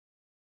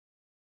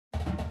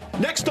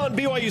Next on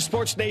BYU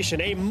Sports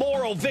Nation, a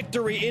moral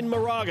victory in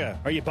Moraga.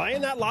 Are you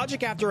buying that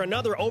logic after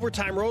another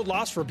overtime road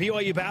loss for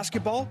BYU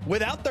basketball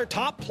without their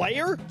top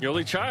player?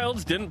 Yoeli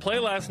Childs didn't play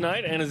last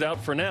night and is out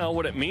for now.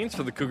 What it means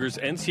for the Cougars'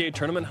 NCAA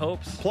tournament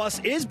hopes. Plus,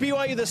 is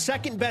BYU the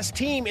second best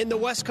team in the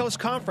West Coast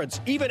Conference,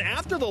 even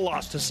after the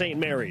loss to St.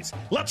 Mary's?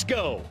 Let's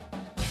go.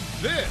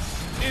 This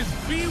is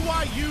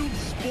BYU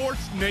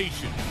Sports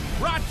Nation,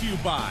 brought to you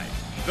by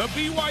the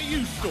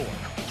BYU Store.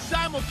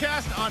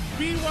 Simulcast on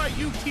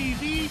BYU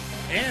TV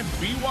and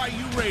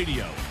BYU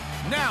Radio.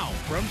 Now,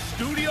 from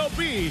Studio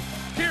B,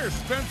 here's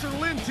Spencer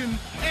Linton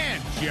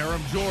and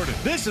Jarom Jordan.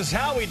 This is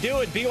how we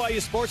do it.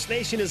 BYU Sports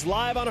Nation is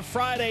live on a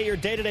Friday. Your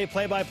day-to-day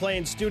play-by-play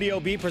in Studio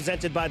B,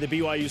 presented by the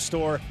BYU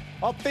Store,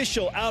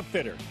 official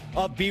outfitter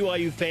of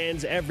BYU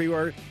fans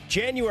everywhere.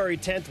 January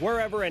 10th,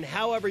 wherever and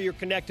however you're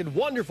connected.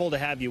 Wonderful to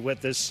have you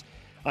with us.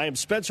 I am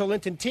Spencer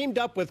Linton, teamed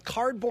up with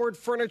cardboard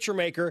furniture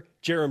maker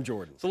Jarom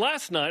Jordan. So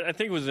last night, I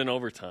think it was in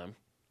overtime,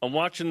 I'm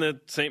watching the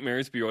St.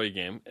 Mary's BYU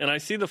game, and I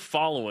see the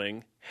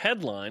following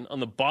headline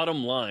on the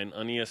bottom line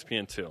on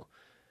ESPN2.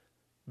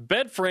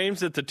 Bed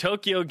frames at the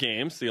Tokyo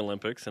Games, the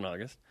Olympics in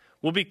August,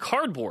 will be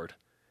cardboard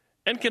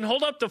and can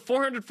hold up to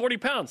 440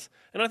 pounds.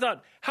 And I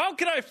thought, how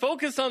can I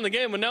focus on the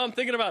game when now I'm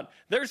thinking about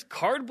there's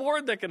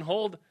cardboard that can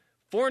hold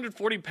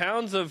 440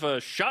 pounds of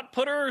a shot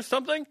putter or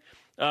something?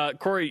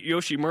 Corey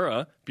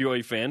Yoshimura,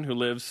 BYU fan who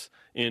lives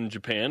in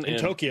Japan, in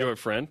Tokyo, your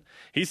friend,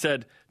 he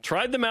said,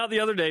 tried them out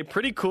the other day,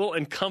 pretty cool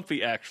and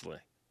comfy actually.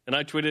 And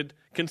I tweeted,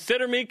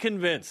 consider me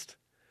convinced.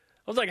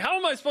 I was like, how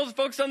am I supposed to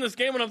focus on this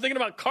game when I'm thinking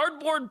about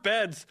cardboard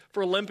beds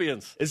for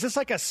Olympians? Is this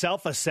like a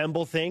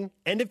self-assemble thing?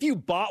 And if you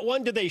bought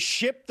one, do they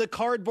ship the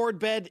cardboard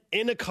bed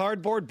in a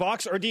cardboard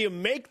box, or do you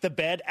make the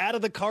bed out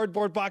of the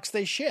cardboard box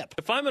they ship?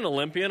 If I'm an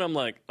Olympian, I'm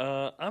like,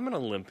 I'm an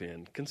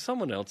Olympian. Can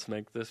someone else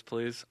make this,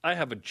 please? I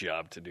have a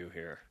job to do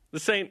here.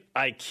 This ain't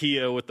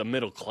IKEA with the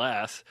middle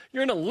class.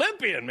 You're an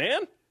Olympian,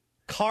 man.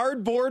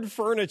 Cardboard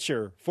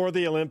furniture for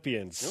the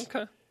Olympians.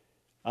 Okay.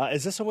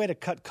 Is this a way to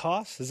cut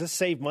costs? Does this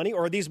save money?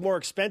 Or are these more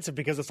expensive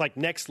because it's like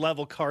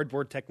next-level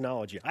cardboard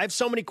technology? I have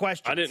so many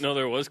questions. I didn't know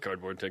there was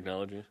cardboard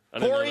technology.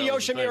 Corey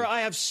Yoshimura,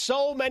 I have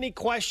so many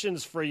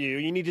questions for you.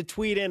 You need to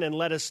tweet in and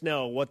let us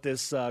know what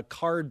this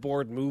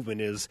cardboard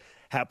movement is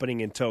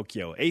happening in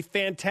Tokyo. A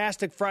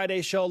fantastic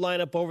Friday show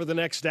lineup over the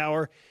next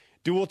hour.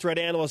 Dual threat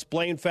analyst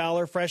Blaine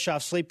Fowler, fresh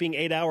off sleeping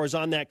 8 hours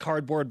on that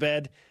cardboard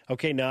bed.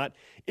 Okay, not.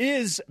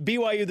 Is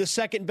BYU the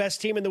second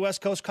best team in the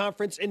West Coast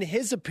Conference? In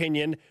his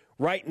opinion,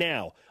 right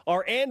now.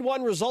 Our and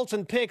one results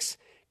and picks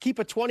keep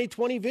a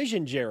 2020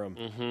 vision,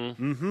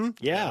 Jarom.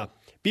 Yeah.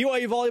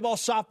 BYU volleyball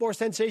sophomore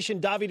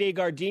sensation Davide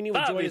Gardini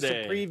will join us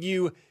to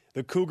preview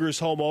the Cougars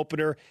home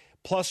opener.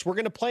 Plus, we're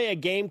going to play a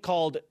game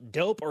called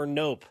Dope or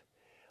Nope.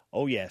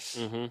 Oh, yes.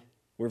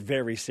 We're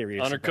very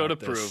serious Honor about code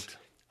this. approved.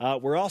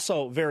 We're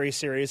also very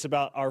serious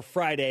about our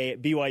Friday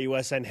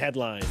BYUSN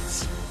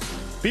headlines.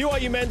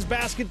 BYU men's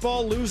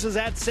basketball loses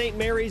at St.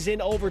 Mary's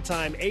in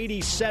overtime,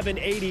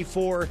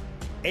 87-84.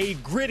 A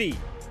gritty,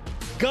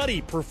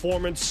 gutty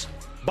performance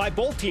by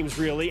both teams,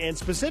 really, and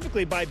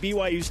specifically by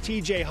BYU's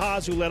TJ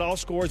Haas, who led all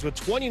scorers with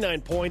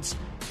 29 points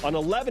on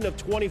 11 of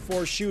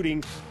 24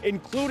 shooting,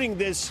 including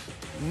this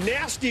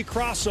nasty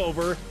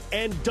crossover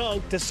and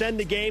dunk to send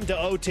the game to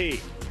OT.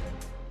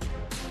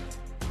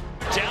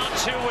 Down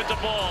two with the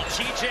ball.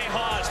 TJ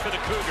Haas for the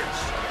Cougars.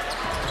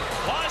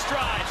 Haas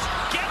drives,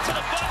 gets to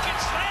the bucket,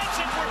 slams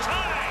it for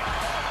time.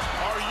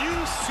 Are you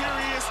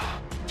serious?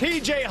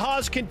 TJ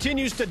Haas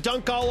continues to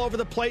dunk all over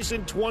the place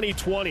in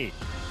 2020.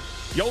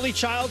 Yoeli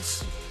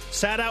Childs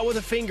sat out with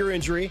a finger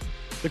injury.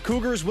 The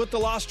Cougars, with the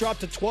loss,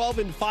 dropped to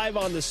 12-5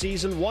 on the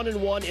season,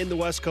 1-1 in the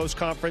West Coast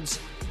Conference.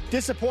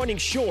 Disappointing,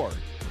 sure,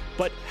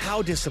 but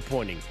how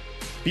disappointing?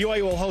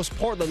 BYU will host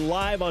Portland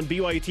live on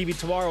BYU TV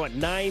tomorrow at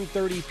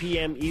 9:30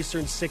 p.m.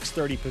 Eastern,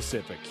 6:30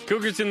 Pacific.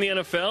 Cougars in the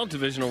NFL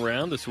divisional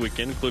round this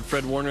weekend include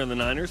Fred Warner and the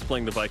Niners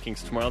playing the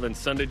Vikings tomorrow. Then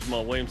Sunday,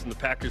 Jamal Williams and the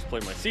Packers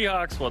play my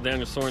Seahawks, while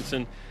Daniel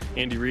Sorensen,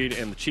 Andy Reid,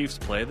 and the Chiefs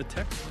play the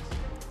Texans.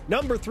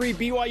 Number 3,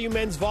 BYU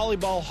men's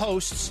volleyball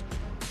hosts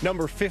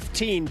number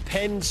 15,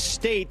 Penn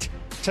State,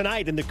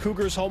 tonight in the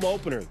Cougars home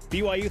opener.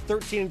 BYU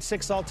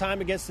 13-6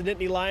 all-time against the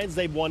Nittany Lions.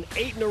 They've won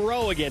 8 in a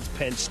row against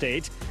Penn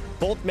State.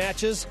 Both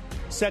matches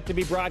set to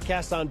be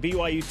broadcast on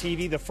BYU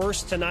TV. The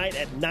first tonight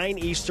at 9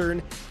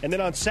 Eastern. And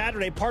then on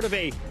Saturday, part of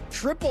a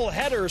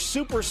triple-header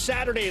Super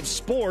Saturday of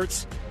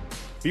sports,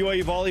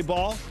 BYU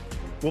volleyball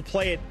will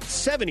play at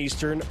 7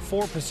 Eastern,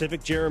 4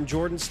 Pacific. Jarom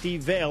Jordan,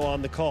 Steve Vail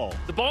on the call.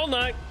 The ball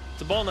night.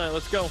 It's a ball night.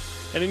 Let's go.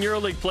 And in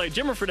EuroLeague play,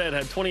 Jimmer Fredette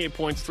had 28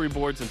 points, 3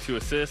 boards, and 2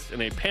 assists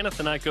in a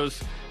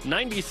Panathinaikos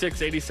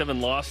 96-87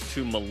 loss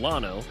to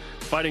Milano.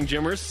 Fighting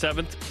Jimmer's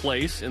 7th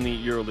place in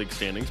the EuroLeague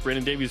standings.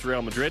 Brandon Davies,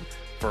 Real Madrid,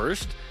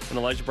 1st. And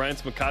Elijah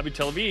Bryant's Maccabi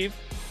Tel Aviv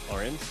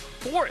are in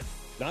 4th.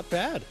 Not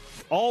bad.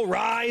 All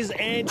rise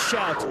and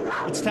shout.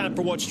 It's time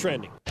for What's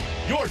Trending.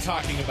 You're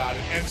talking about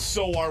it, and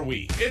so are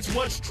we. It's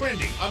What's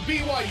Trending on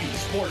BYU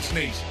Sports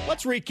Nation.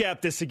 Let's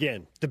recap this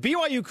again. The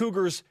BYU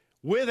Cougars,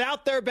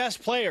 without their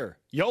best player,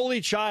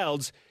 Yoeli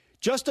Childs,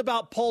 just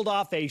about pulled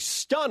off a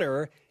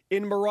stunner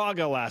in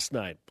Moraga last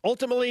night.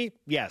 Ultimately,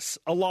 yes,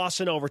 a loss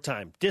in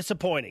overtime.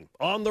 Disappointing.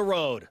 On the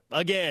road.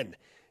 Again.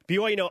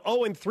 BYU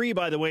 0-3,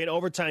 by the way, in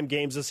overtime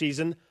games this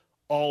season.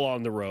 All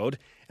on the road.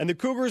 And the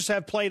Cougars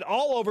have played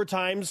all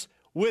overtimes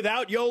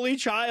without Yoeli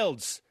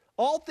Childs.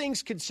 All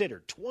things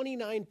considered,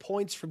 29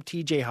 points from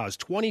TJ Haws,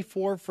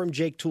 24 from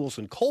Jake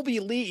Toulson, Colby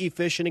Lee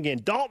efficient again,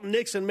 Dalton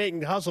Nixon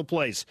making hustle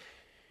plays.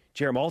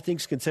 Jarom, all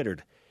things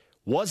considered,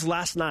 was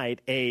last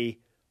night a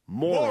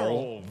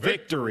moral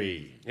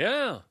victory.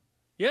 Yeah.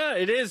 Yeah,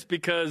 it is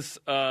because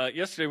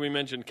yesterday we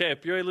mentioned, okay,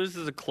 if BYU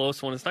loses a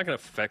close one, it's not going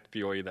to affect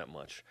BYU that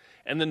much.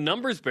 And the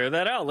numbers bear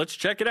that out. Let's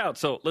check it out.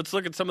 So let's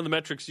look at some of the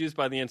metrics used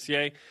by the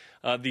NCAA.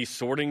 The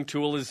sorting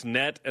tool is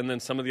net, and then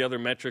some of the other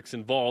metrics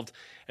involved,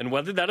 and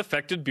whether that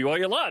affected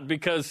BYU a lot.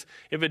 Because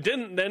if it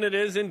didn't, then it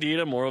is indeed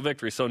a moral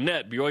victory. So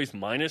net, BYU's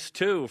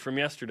 -2 from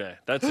yesterday.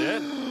 That's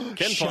it.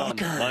 KenPom,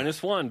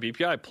 -1.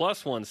 BPI,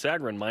 +1.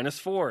 Sagarin,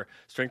 -4.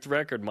 Strength of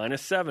record,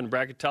 -7.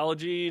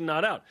 Bracketology,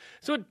 not out.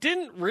 So it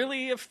didn't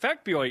really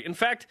affect BYU. In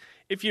fact,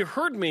 if you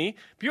heard me,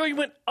 BYU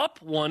went up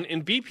 1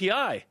 in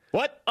BPI.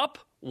 What? Up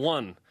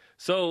 1.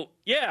 So,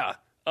 yeah,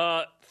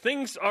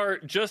 things are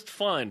just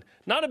fine.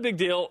 Not a big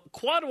deal.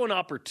 Quad 1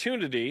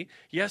 opportunity.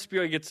 Yes,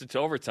 BYU gets it to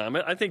overtime.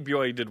 I think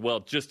BYU did well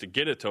just to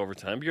get it to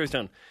overtime. BYU's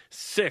down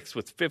 6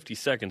 with 50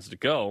 seconds to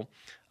go.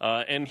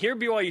 And here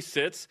BYU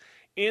sits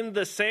in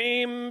the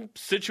same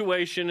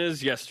situation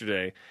as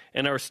yesterday.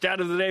 And our stat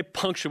of the day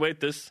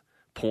punctuate this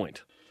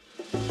point.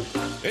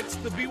 It's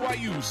the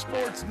BYU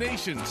Sports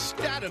Nation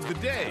stat of the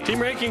day. Team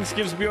rankings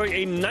gives BYU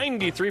a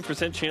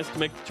 93% chance to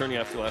make the tourney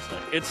after last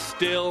night. It's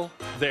still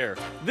there.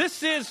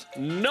 This is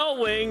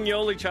knowing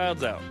Yoeli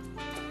Childs out,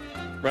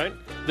 right?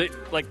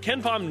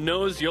 KenPom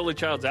knows Yoeli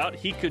Childs out.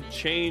 He could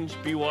change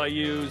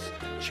BYU's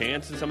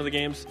chance in some of the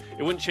games.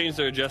 It wouldn't change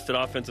their adjusted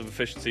offensive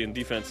efficiency and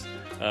defensive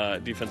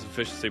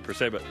efficiency per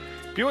se, but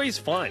BYU's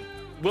fine.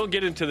 We'll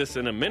get into this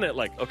in a minute.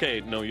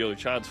 Okay, no Yoeli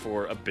Childs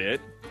for a bit.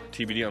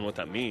 TBD on what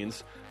that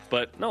means.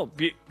 But no,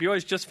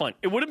 BYU's just fine.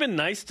 It would have been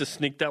nice to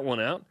sneak that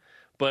one out,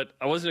 but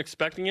I wasn't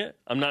expecting it.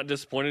 I'm not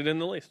disappointed in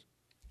the least.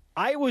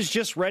 I was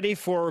just ready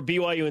for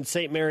BYU and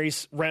St.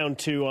 Mary's round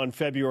 2 on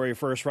February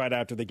 1st, right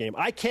after the game.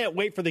 I can't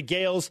wait for the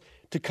Gales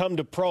to come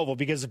to Provo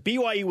because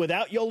BYU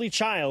without Yoeli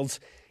Childs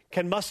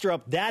can muster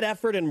up that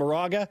effort in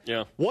Moraga.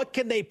 Yeah. What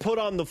can they put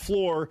on the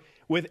floor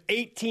with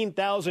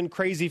 18,000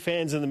 crazy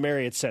fans in the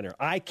Marriott Center?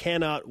 I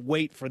cannot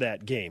wait for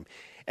that game.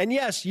 And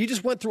yes, you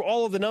just went through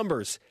all of the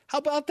numbers. How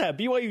about that?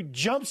 BYU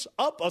jumps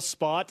up a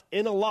spot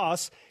in a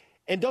loss.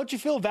 And don't you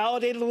feel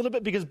validated a little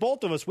bit? Because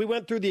both of us, we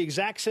went through the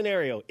exact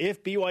scenario.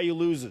 If BYU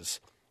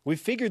loses, we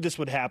figured this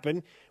would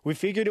happen. We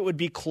figured it would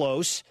be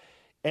close.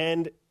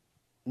 And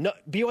no,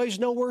 BYU's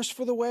no worse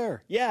for the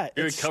wear. Yeah,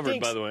 Very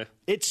covered, by the way.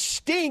 It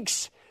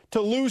stinks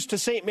to lose to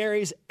St.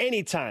 Mary's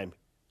anytime,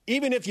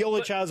 even if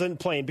Yoeli Childs isn't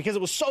playing, because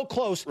it was so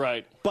close.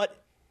 Right. But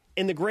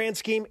in the grand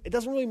scheme, it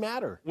doesn't really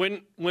matter.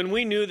 When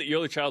we knew that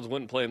Yoeli Childs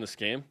wouldn't play in this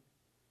game,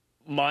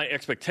 my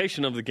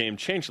expectation of the game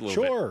changed a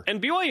little bit.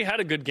 And BYU had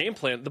a good game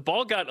plan. The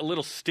ball got a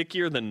little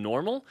stickier than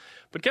normal.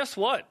 But guess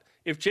what?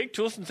 If Jake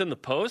Toulson's in the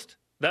post,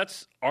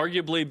 that's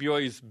arguably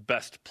BYU's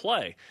best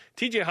play.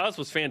 TJ Haws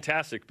was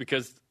fantastic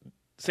because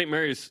St.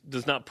 Mary's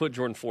does not put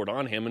Jordan Ford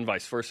on him and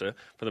vice versa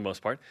for the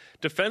most part.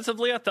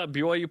 Defensively, I thought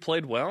BYU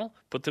played well,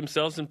 put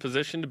themselves in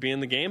position to be in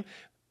the game.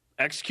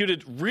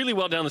 Executed really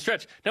well down the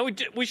stretch. Now,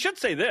 we should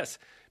say this.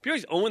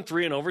 BYU's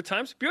 0-3 in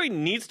overtimes. BYU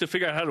needs to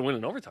figure out how to win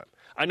in overtime.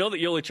 I know that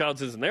Yoeli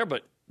Childs isn't there,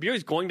 but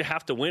BYU's going to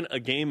have to win a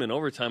game in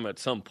overtime at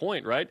some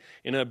point, right?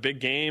 In a big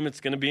game, it's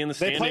going to be in the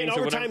standings. They play an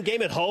overtime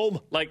game at home?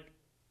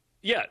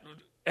 Yeah.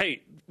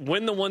 Hey,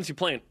 win the ones you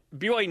play in.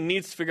 BYU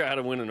needs to figure out how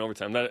to win in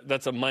overtime.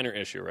 That's a minor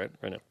issue right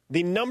now.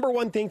 The number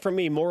one thing for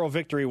me, moral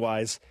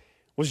victory-wise,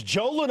 was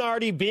Joe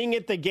Lunardi being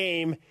at the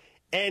game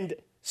and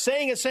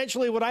saying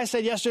essentially what I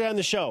said yesterday on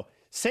the show.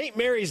 St.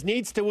 Mary's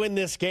needs to win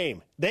this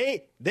game.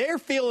 They're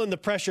feeling the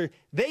pressure.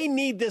 They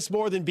need this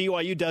more than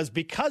BYU does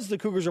because the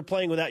Cougars are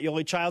playing without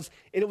Yoeli Childs.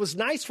 And it was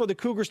nice for the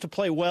Cougars to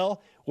play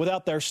well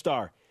without their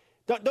star.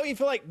 Don't you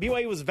feel like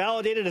BYU was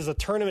validated as a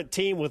tournament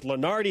team with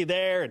Lunardi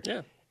there?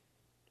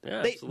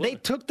 Yeah. They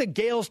took the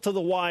Gales to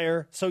the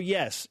wire. So,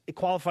 yes, it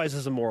qualifies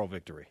as a moral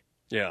victory.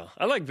 Yeah,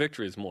 I like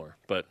victories more.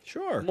 But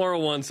sure,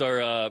 moral ones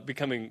are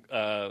becoming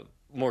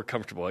more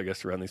comfortable, I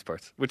guess, around these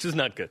parts, which is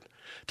not good.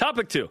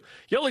 Topic 2.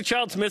 Yoeli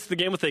Childs missed the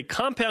game with a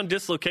compound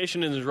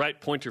dislocation in his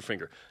right pointer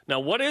finger. Now,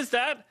 what is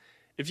that?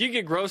 If you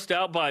get grossed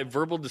out by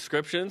verbal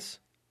descriptions,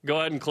 go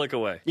ahead and click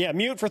away. Yeah,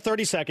 mute for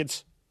 30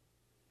 seconds.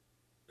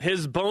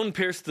 His bone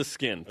pierced the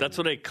skin. That's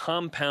what a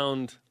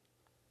compound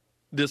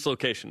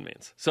dislocation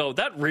means. So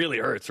that really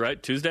hurts,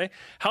 right? Tuesday.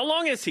 How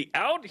long is he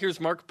out? Here's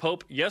Mark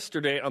Pope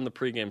yesterday on the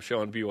pregame show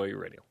on BYU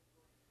Radio.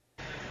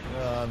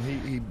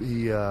 He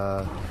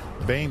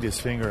banged his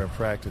finger in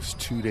practice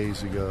 2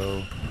 days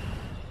ago,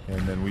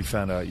 and then we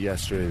found out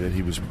yesterday that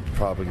he was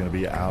probably going to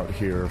be out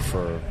here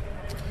for,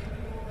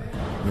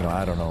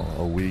 I don't know,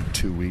 a week,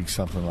 2 weeks,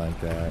 something like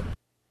that.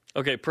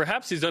 Okay,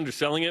 perhaps he's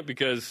underselling it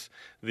because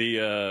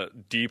the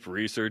deep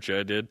research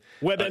I did.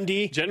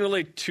 WebMD?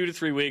 Generally 2 to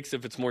 3 weeks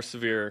if it's more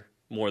severe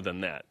more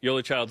than that.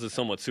 Yoeli Childs is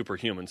somewhat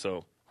superhuman,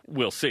 so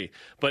we'll see.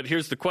 But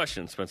here's the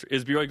question, Spencer.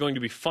 Is BYU going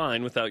to be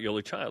fine without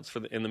Yoeli Childs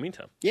in the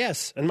meantime?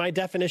 Yes, and my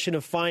definition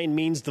of fine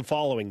means the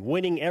following.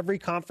 Winning every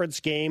conference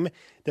game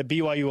that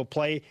BYU will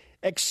play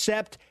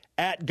except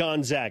at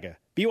Gonzaga.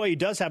 BYU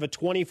does have a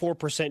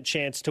 24%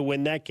 chance to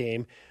win that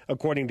game,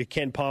 according to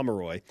Ken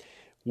Pomeroy,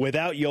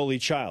 without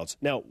Yoeli Childs.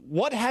 Now,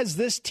 what has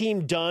this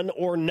team done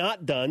or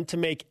not done to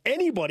make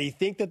anybody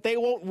think that they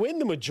won't win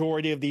the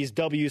majority of these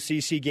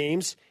WCC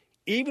games,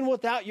 even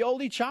without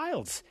Yoeli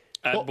Childs?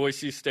 At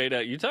Boise State,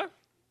 at Utah?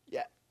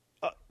 Yeah,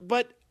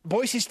 but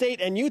Boise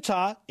State and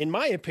Utah, in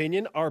my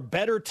opinion, are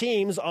better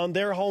teams on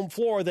their home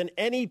floor than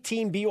any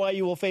team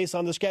BYU will face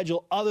on the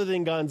schedule other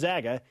than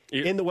Gonzaga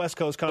in the West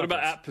Coast Conference. What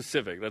about at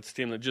Pacific? That's the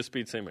team that just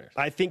beat St. Mary's.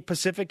 I think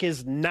Pacific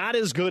is not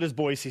as good as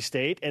Boise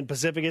State, and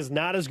Pacific is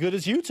not as good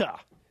as Utah.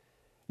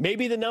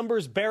 Maybe the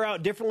numbers bear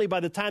out differently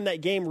by the time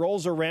that game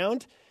rolls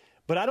around,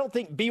 but I don't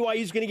think BYU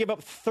is going to give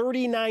up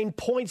 39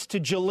 points to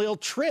Jaleel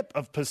Tripp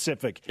of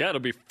Pacific. Yeah,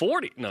 it'll be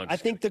 40. No, I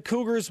think the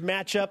Cougars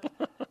match up.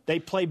 They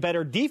play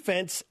better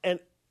defense, and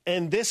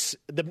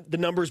the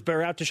numbers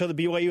bear out to show that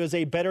BYU is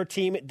a better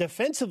team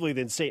defensively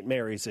than St.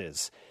 Mary's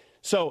is.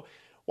 So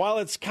while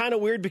it's kind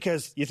of weird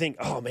because you think,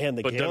 oh, man,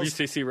 the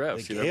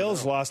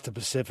Gales lost to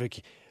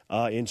Pacific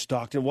in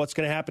Stockton. What's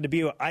going to happen to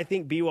BYU? I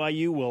think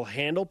BYU will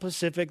handle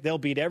Pacific. They'll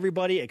beat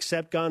everybody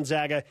except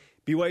Gonzaga.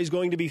 BYU is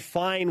going to be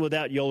fine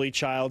without Yoeli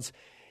Childs.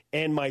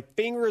 And my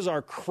fingers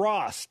are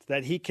crossed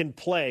that he can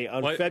play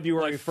on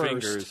February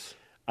 1st.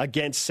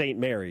 Against St.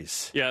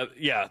 Mary's.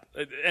 Yeah,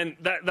 and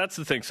that's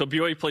the thing. So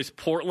BYU plays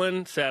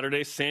Portland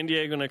Saturday, San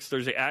Diego next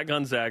Thursday, at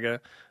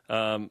Gonzaga.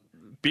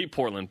 Beat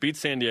Portland, beat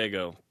San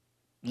Diego,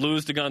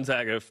 lose to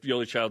Gonzaga if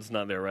Yoeli Childs is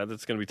not there, right?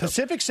 That's going to be tough.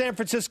 Pacific San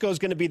Francisco is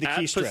going to be the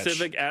key stretch.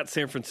 Pacific, at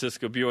San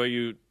Francisco,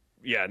 BYU,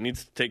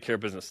 needs to take care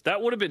of business.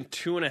 That would have been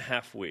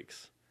 2.5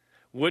 weeks.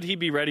 Would he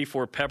be ready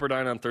for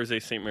Pepperdine on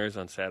Thursday, St. Mary's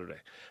on Saturday?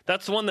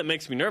 That's the one that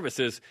makes me nervous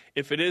is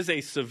if it is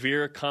a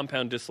severe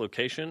compound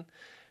dislocation,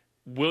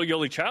 will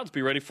Yoeli Childs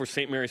be ready for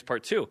St. Mary's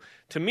Part 2?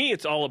 To me,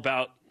 it's all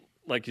about,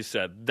 like you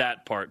said,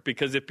 that part.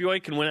 Because if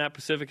BYU can win at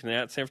Pacific and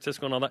at San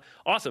Francisco and all that,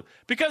 awesome.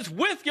 Because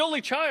with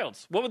Yoeli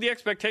Childs, what would the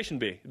expectation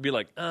be? It'd be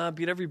like,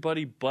 beat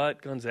everybody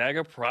but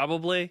Gonzaga,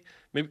 probably.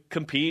 Maybe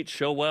compete,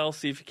 show well,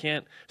 see if you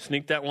can't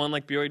sneak that one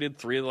like BYU did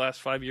 3 of the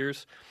last 5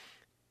 years.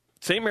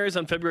 St. Mary's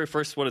on February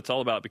 1st is what it's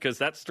all about because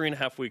that's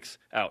 3.5 weeks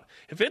out.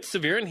 If it's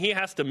severe and he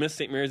has to miss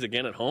St. Mary's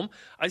again at home,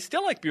 I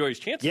still like BYU's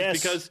chances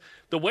because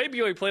the way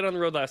BYU played on the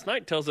road last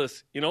night tells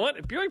us, you know what?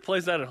 If BYU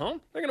plays that at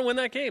home, they're going to win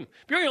that game.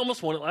 BYU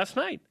almost won it last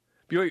night.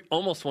 BYU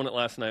almost won it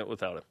last night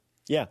without him.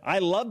 Yeah, I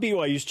love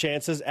BYU's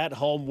chances at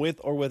home with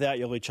or without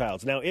Yoeli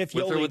Childs. Now, if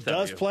Yoeli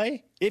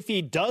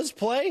does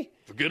play,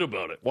 forget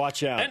about it.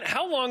 Watch out. And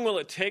how long will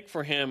it take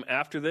for him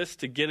after this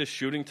to get his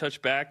shooting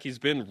touch back? He's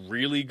been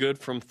really good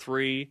from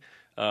 3.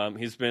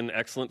 He's been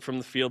excellent from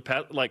the field.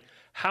 Like,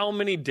 how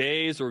many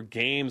days or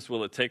games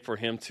will it take for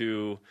him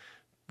to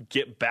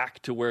get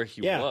back to where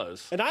he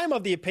was? And I am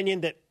of the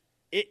opinion that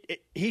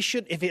he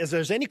should, if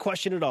there's any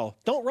question at all,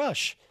 don't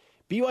rush.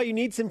 BYU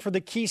needs him for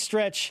the key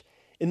stretch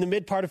in the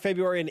mid part of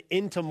February and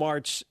into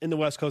March in the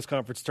West Coast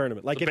Conference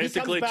Tournament. Like, so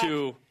basically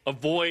to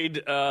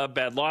avoid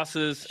bad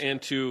losses and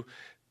to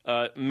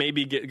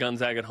maybe get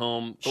Gonzaga at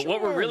home. But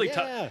what we're really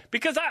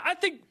because I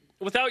think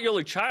without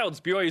Yoeli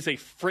Childs, BYU is a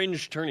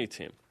fringe tourney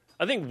team.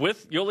 I think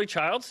with Yoeli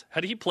Childs,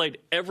 had he played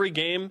every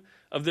game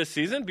of this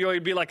season, BYU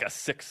would be like a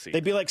 6th seed.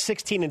 They'd be like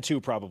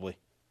 16-2 probably.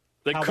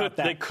 They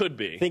could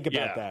be. Think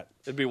about that.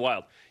 It'd be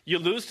wild. You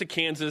lose to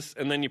Kansas,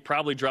 and then you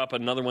probably drop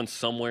another one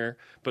somewhere,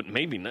 but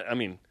maybe not. I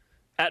mean,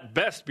 at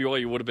best,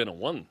 BYU would have been a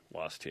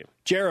 1-loss team.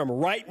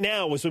 Jarom, right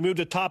now, as we move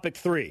to topic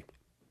 3,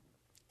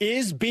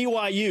 is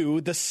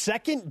BYU the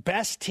second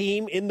best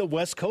team in the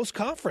West Coast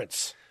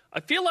Conference? I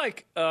feel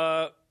like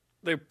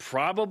they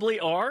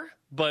probably are.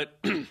 But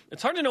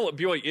it's hard to know what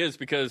BYU is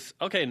because,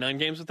 9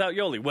 games without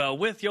Yoeli. Well,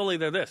 with Yoeli,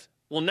 they're this.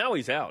 Well, now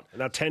he's out.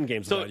 Now 10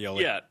 games without Yoeli.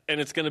 Yeah, and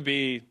it's going to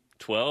be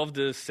 12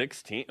 to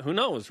 16. Who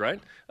knows,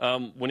 right?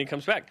 When he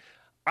comes back.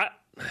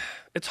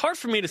 It's hard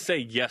for me to say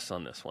yes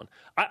on this one.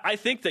 I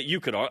think that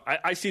you could.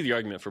 I see the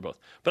argument for both.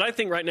 But I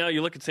think right now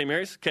you look at St.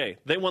 Mary's. Okay,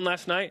 they won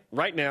last night.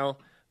 Right now,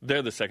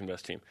 they're the second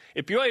best team.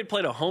 If BYU had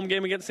played a home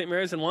game against St.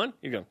 Mary's and won,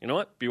 you go, you know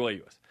what?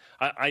 BYU is.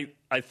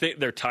 I think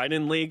they're tied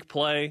in league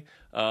play.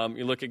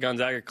 You look at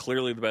Gonzaga,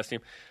 clearly the best team.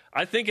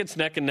 I think it's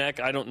neck and neck.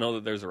 I don't know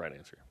that there's a right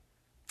answer.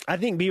 I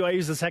think BYU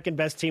is the second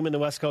best team in the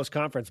West Coast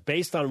Conference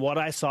based on what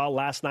I saw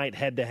last night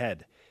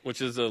head-to-head. Which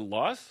is a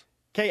loss?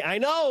 Okay, I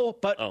know,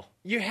 but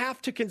you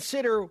have to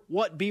consider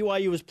what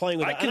BYU was playing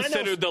with. I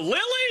consider the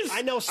Lilies.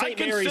 I know St.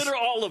 Mary's. I consider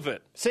all of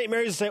it. St.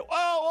 Mary's will say,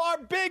 our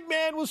big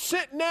man was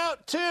sitting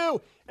out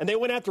too. And they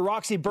went after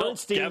Roxy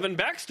Bernstein. Gavin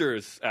Baxter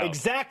is out.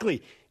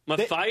 Exactly.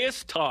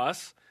 Matthias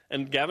Toss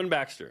and Gavin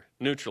Baxter,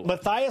 neutral.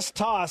 Matthias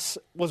Toss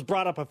was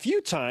brought up a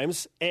few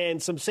times,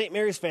 and some St.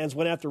 Mary's fans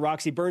went after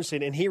Roxy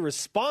Bernstein, and he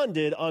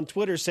responded on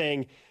Twitter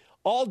saying,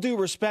 all due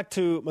respect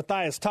to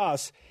Matthias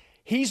Toss,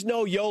 he's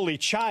no Yoeli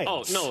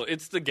Childs. Oh, no,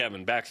 it's the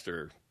Gavin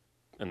Baxter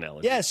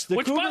analogy. Yes, the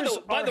Cougars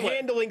by the way,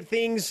 handling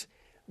things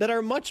that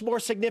are much more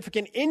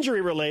significant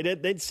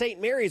injury-related than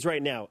St. Mary's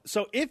right now.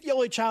 So if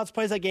Yoeli Childs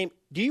plays that game,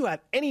 do you have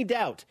any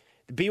doubt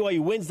that BYU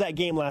wins that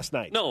game last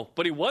night? No,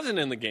 but he wasn't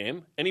in the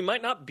game, and he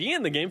might not be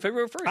in the game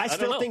February 1st. I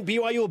still think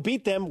BYU will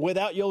beat them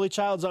without Yoeli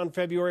Childs on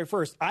February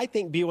 1st. I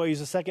think BYU is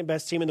the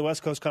second-best team in the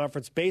West Coast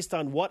Conference based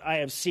on what I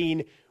have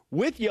seen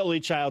with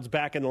Yoeli Childs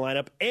back in the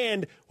lineup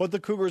and what the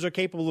Cougars are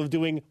capable of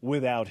doing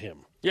without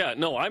him. Yeah,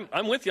 no,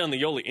 I'm with you on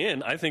the Yoeli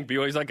in. I think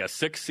BYU's like a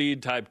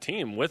 6-seed type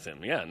team with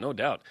him. Yeah, no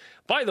doubt.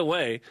 By the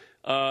way,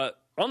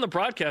 on the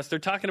broadcast, they're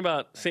talking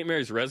about St.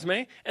 Mary's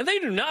resume, and they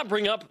do not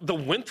bring up the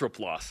Winthrop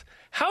loss.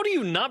 How do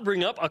you not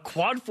bring up a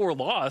quad 4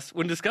 loss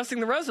when discussing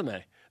the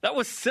resume? That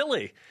was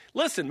silly.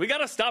 Listen, we got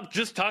to stop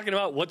just talking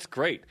about what's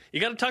great. You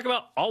got to talk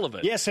about all of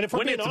it. Yes, and if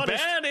we're being honest, when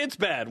it's bad, it's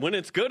bad. When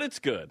it's good, it's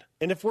good.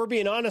 And if we're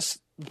being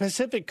honest,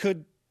 Pacific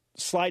could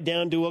slide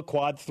down to a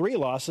quad 3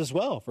 loss as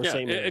well for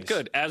St. Mary's. It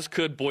could, as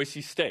could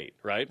Boise State,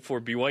 right,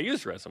 for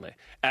BYU's resume.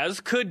 As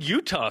could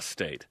Utah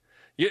State.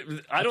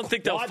 I don't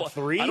think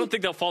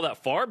they'll fall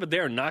that far, but they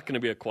are not going to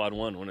be a quad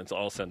 1 when it's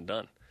all said and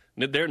done.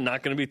 They're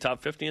not going to be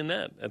top 50 in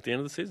that at the end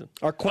of the season.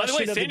 Our question By the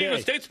way, of the San Diego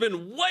day. State's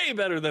been way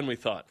better than we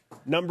thought.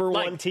 Number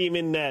one team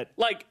in net.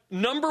 Like,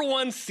 number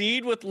 1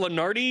 seed with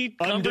Lenardi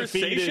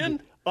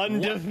conversation?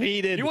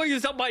 Undefeated.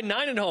 BYU's up by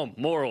 9 at home.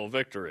 Moral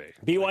victory.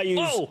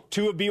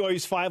 Two of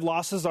BYU's 5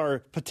 losses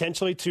are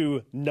potentially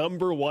to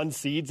number 1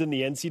 seeds in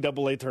the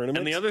NCAA tournament.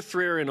 And the other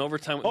 3 are in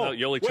overtime without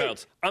Yoeli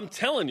Childs. I'm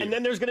telling you. And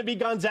then there's going to be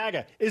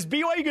Gonzaga. Is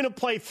BYU going to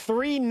play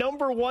 3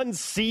 number 1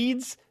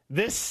 seeds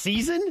this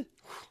season?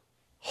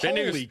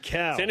 Holy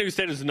cow. San Diego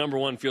State is the number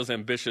 1, feels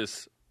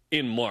ambitious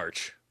in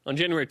March. On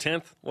January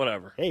 10th,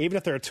 whatever. Hey, even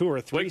if they're a 2 or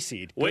a 3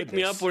 seed. Wake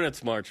me up when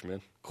it's March,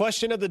 man.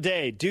 Question of the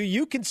day. Do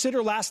you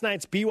consider last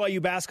night's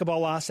BYU basketball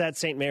loss at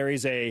St.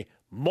 Mary's a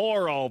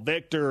moral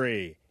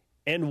victory?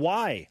 And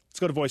why? Let's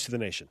go to Voice of the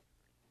Nation.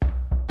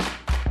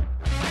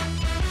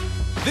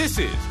 This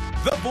is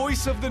the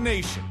Voice of the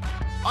Nation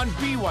on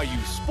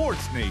BYU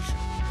Sports Nation.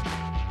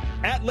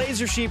 At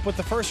Laser Sheep with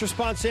the first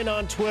response in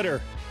on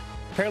Twitter.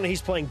 Apparently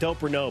he's playing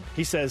dope or nope.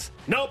 He says,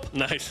 nope.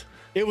 Nice.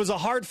 It was a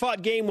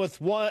hard-fought game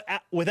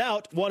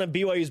without one of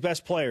BYU's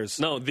best players.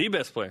 No, the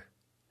best player.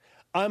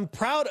 I'm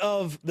proud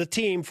of the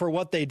team for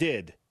what they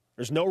did.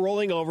 There's no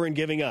rolling over and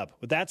giving up.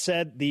 With that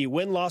said, the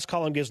win-loss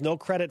column gives no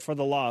credit for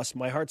the loss.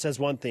 My heart says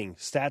one thing.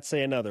 Stats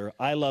say another.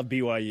 I love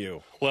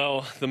BYU.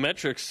 Well, the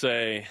metrics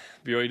say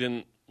BYU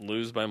didn't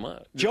lose by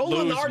much. Joe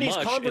Lunardi's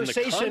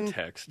conversation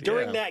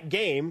during that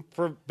game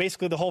for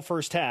basically the whole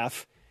first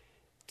half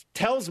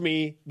tells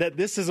me that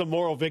this is a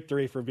moral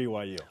victory for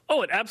BYU.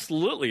 Oh, it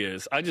absolutely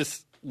is.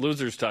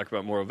 Losers talk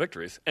about moral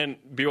victories. And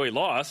BYU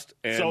lost.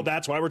 And so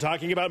that's why we're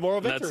talking about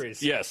moral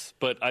victories. Yes,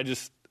 but I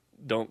just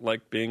don't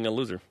like being a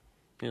loser.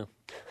 Yeah.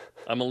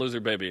 I'm a loser,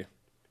 baby.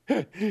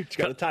 It's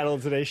got the title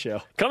of today's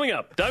show. Coming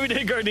up,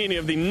 Davide Gardini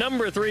of the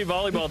number 3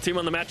 volleyball team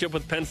on the matchup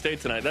with Penn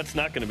State tonight. That's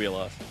not going to be a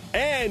loss.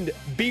 And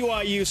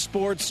BYU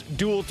sports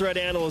dual threat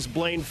analyst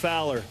Blaine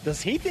Fowler.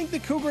 Does he think the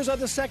Cougars are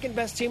the second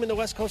best team in the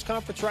West Coast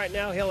Conference right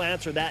now? He'll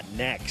answer that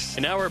next.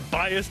 And our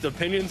biased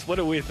opinions, what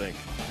do we think?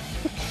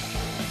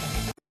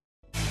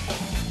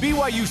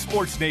 BYU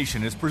Sports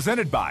Nation is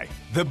presented by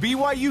The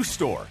BYU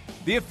Store,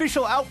 the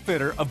official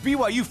outfitter of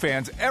BYU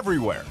fans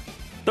everywhere.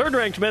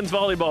 Third-ranked men's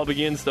volleyball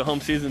begins the home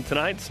season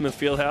tonight. Smith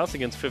Fieldhouse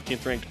against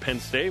 15th-ranked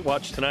Penn State.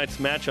 Watch tonight's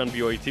match on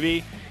BYU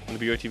TV and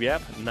the BYU TV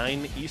app,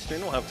 9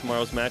 Eastern. We'll have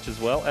tomorrow's match as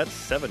well at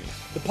 7.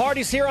 The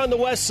party's here on the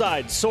west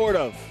side, sort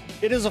of.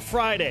 It is a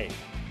Friday.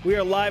 We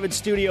are live at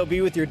Studio B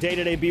with your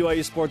day-to-day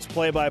BYU sports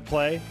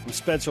play-by-play. I'm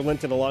Spencer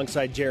Linton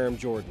alongside Jarom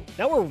Jordan.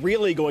 Now we're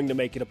really going to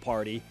make it a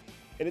party,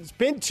 and it's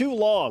been too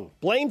long.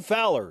 Blaine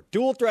Fowler,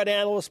 dual threat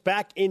analyst,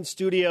 back in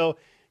studio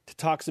to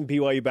talk some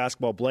BYU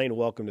basketball. Blaine,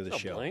 welcome to the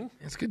show. Blaine?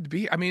 It's good to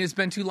be. I mean, it's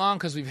been too long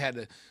because we've had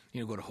to,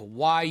 go to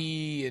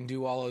Hawaii and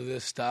do all of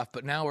this stuff.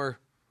 But now we're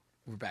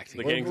back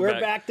together. We're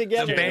back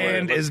together. The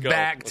band is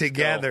back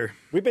together.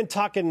 We've been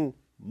talking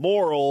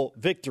moral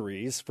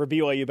victories for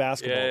BYU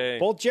basketball. Yay.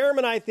 Both Jarom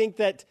and I think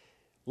that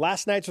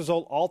last night's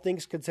result, all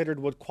things considered,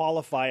 would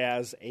qualify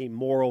as a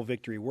moral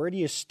victory. Where do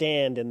you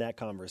stand in that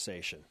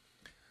conversation?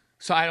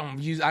 So I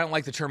don't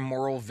like the term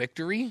moral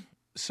victory.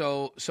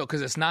 So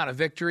because it's not a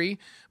victory,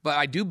 but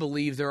I do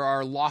believe there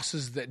are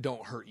losses that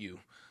don't hurt you.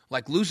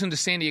 Like losing to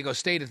San Diego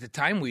State at the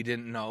time, we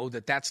didn't know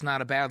that's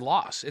not a bad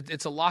loss.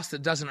 It's a loss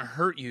that doesn't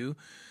hurt you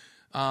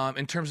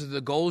in terms of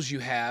the goals you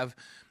have.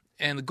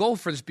 And the goal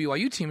for this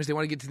BYU team is they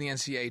want to get to the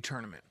NCAA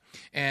tournament.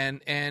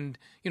 And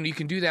you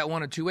can do that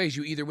one of two ways.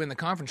 You either win the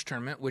conference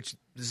tournament, which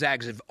the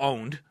Zags have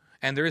owned,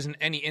 and there isn't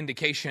any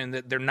indication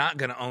that they're not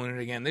going to own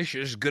it again this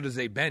year, as good as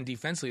they've been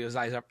defensively as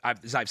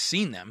I've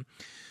seen them.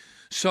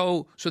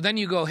 So then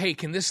you go, hey,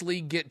 can this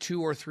league get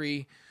 2 or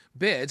 3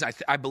 bids?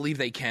 I believe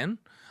they can.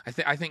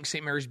 I think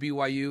St. Mary's,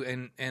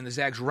 BYU, and the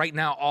Zags right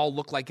now all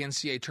look like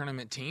NCAA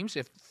tournament teams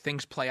if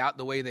things play out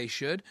the way they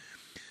should.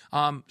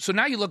 So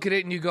now you look at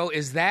it and you go,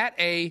 is that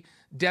a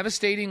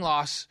devastating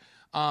loss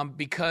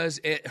because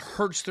it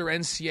hurts their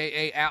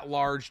NCAA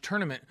at-large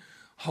tournament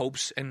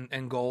hopes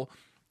and goal?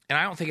 And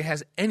I don't think it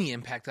has any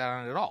impact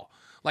on it at all.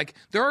 Like,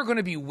 there are going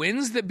to be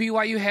wins that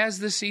BYU has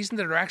this season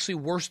that are actually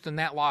worse than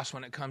that loss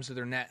when it comes to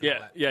their net.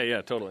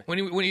 Yeah, totally.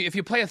 If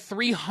you play a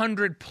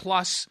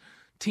 300-plus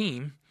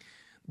team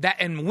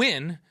and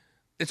win,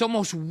 it's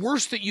almost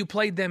worse that you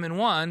played them and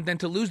won than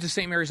to lose to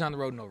St. Mary's on the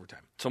road in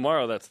overtime.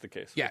 Tomorrow, that's the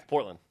case. Yeah, with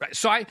Portland. Right.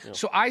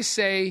 So I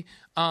say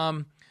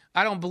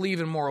I don't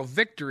believe in moral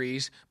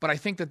victories, but I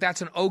think that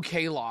that's an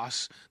okay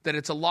loss. That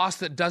it's a loss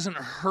that doesn't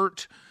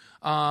hurt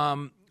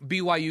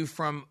BYU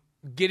from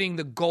getting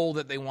the goal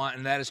that they want,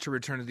 and that is to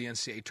return to the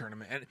NCAA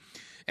tournament.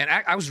 And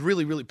I was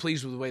really, really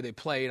pleased with the way they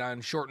played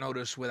on short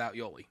notice without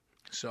Yoeli.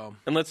 So,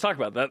 and let's talk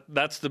about that.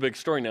 That's the big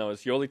story now.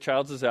 Is Yoeli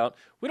Childs is out.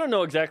 We don't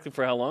know exactly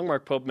for how long.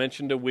 Mark Pope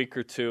mentioned a week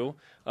or two.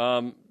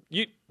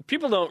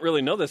 People don't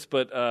really know this,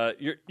 but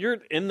you're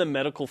in the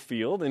medical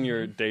field in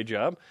your day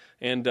job,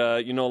 and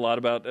you know a lot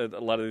about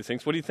a lot of these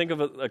things. What do you think of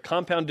a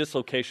compound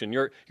dislocation?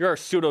 You're our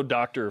pseudo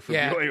doctor for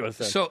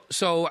BYU.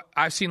 So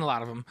I've seen a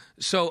lot of them.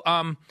 So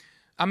I'm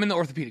in the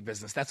orthopedic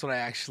business. That's what I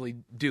actually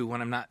do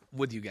when I'm not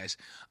with you guys.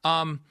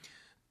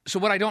 So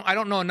what I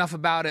don't know enough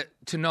about it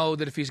to know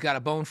that if he's got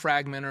a bone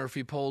fragment or if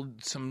he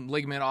pulled some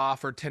ligament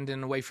off or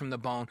tendon away from the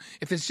bone.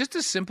 If it's just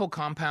a simple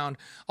compound,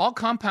 all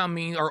compound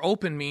means or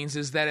open means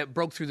is that it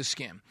broke through the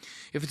skin.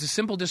 If it's a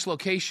simple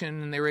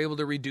dislocation and they were able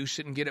to reduce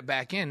it and get it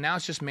back in, now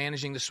it's just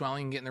managing the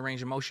swelling and getting the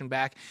range of motion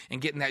back and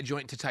getting that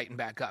joint to tighten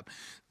back up.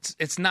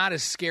 It's not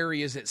as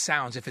scary as it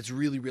sounds if it's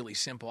really, really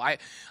simple. I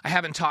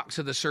haven't talked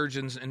to the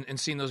surgeons and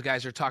seen those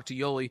guys or talked to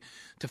Yoeli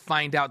to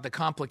find out the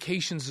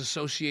complications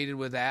associated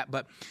with that,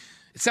 but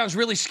it sounds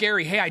really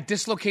scary. Hey, I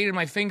dislocated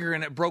my finger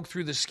and it broke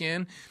through the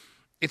skin.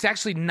 It's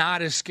actually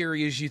not as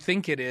scary as you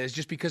think it is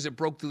just because it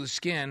broke through the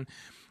skin.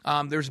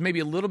 There's maybe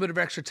a little bit of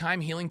extra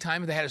time, healing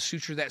time, if they had to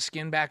suture that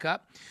skin back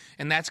up.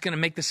 And that's going to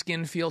make the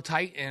skin feel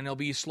tight and it'll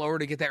be slower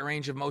to get that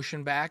range of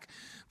motion back.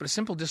 But a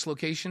simple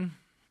dislocation,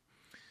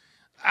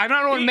 I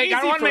don't want to make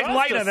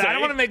light of it. I don't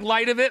want to make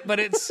light of it,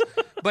 but it's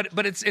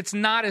it's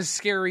not as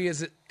scary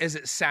as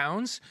it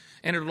sounds,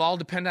 and it'll all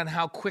depend on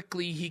how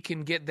quickly he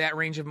can get that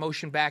range of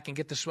motion back and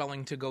get the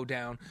swelling to go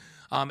down.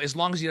 As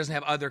long as he doesn't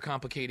have other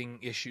complicating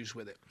issues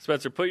with it.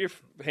 Spencer, put your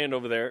hand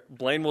over there.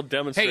 Blaine will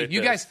demonstrate. Hey,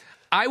 you guys,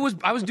 I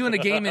was doing a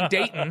game in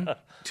Dayton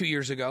 2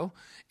 years ago,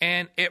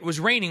 and it was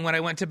raining when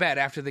I went to bed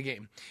after the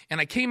game, and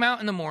I came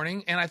out in the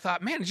morning and I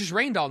thought, man, it just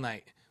rained all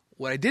night.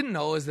 What I didn't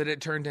know is that it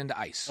turned into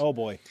ice. Oh,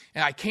 boy.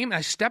 And I came and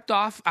I stepped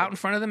off out in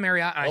front of the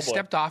Marriott, and I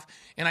stepped off,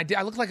 and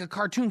I looked like a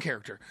cartoon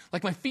character.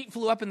 Like my feet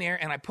flew up in the air,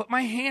 and I put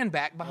my hand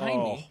back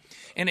behind me,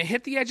 and it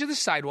hit the edge of the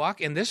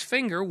sidewalk, and this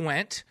finger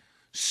went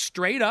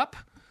straight up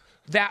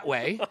that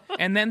way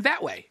and then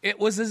that way. It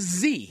was a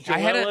Z. I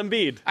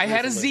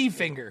had a Z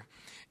finger,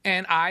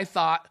 and I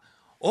thought,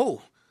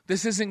 oh,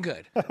 this isn't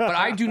good. But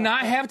I do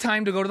not have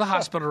time to go to the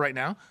hospital right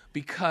now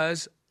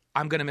because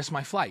I'm going to miss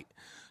my flight.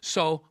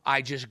 So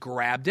I just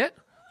grabbed it,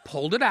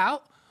 pulled it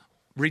out,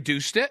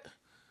 reduced it,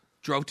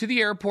 drove to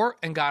the airport,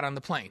 and got on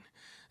the plane.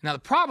 Now, the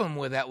problem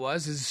with that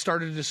is it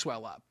started to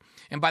swell up.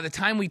 And by the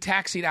time we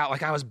taxied out,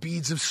 like I was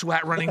beads of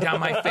sweat running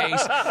down my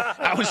face.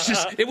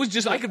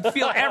 I could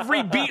feel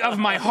every beat of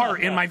my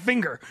heart in my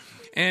finger.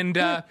 And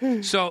and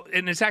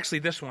it's actually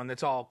this one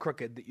that's all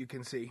crooked that you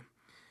can see.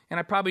 And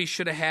I probably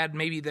should have had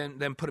maybe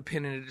then put a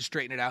pin in it to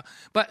straighten it out.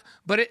 But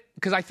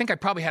because I think I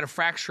probably had a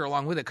fracture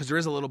along with it because there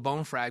is a little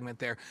bone fragment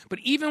there. But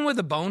even with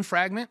a bone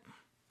fragment,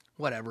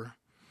 whatever.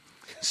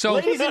 So,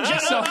 ladies and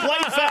gentlemen,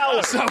 Blaine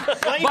Fowler.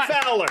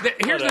 Fowler.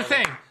 Here's the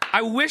thing.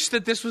 I wish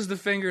that this was the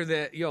finger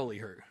that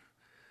Yoeli hurt.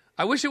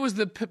 I wish it was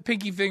the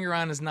pinky finger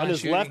on his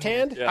non-shooting left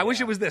hand. I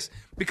wish it was this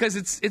because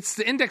it's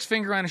the index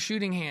finger on a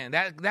shooting hand.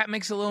 That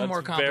makes it a little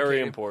more complicated.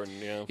 Very important.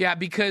 Yeah. Yeah,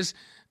 because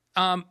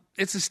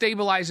it's a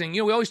stabilizing.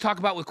 We always talk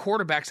about with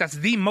quarterbacks. That's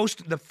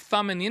the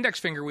thumb and the index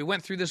finger. We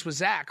went through this with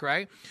Zach,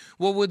 right?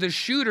 Well, with the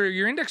shooter,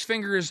 your index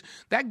finger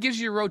that gives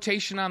you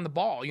rotation on the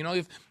ball.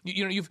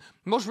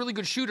 Most really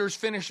good shooters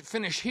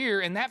finish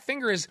here, and that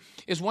finger is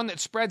one that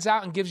spreads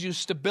out and gives you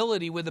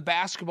stability with the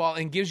basketball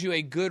and gives you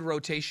a good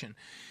rotation.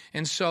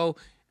 And so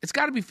it's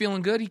got to be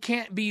feeling good. He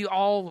can't be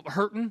all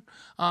hurting.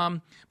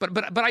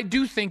 But I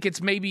do think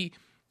it's maybe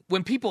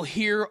when people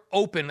hear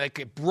open, like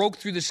it broke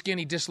through the skin,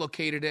 he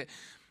dislocated it.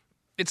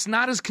 It's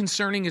not as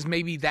concerning as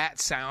maybe that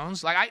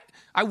sounds. Like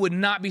I would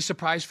not be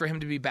surprised for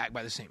him to be back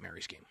by the St.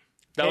 Mary's game.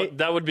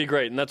 That would be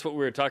great, and that's what we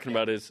were talking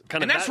about. Is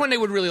kind of, and that's when they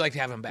would really like to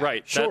have him back.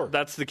 Right, sure.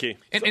 That's the key.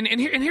 And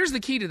here's the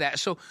key to that.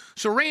 So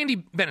Randy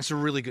Bennett's a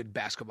really good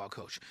basketball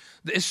coach.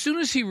 As soon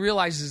as he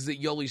realizes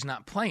that Yoeli's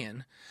not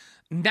playing,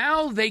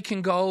 now they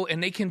can go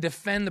and they can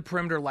defend the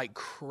perimeter like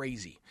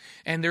crazy.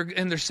 And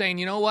they're saying,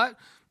 you know what?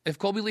 If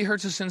Colby Lee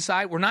hurts us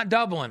inside, we're not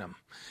doubling him.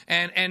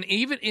 And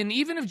even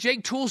if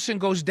Jake Toulson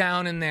goes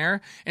down in there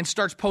and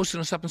starts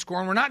posting us up and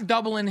scoring, we're not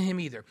doubling him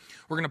either.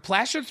 We're going to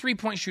plaster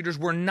three-point shooters.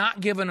 We're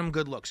not giving them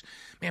good looks.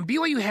 Man,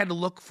 BYU had to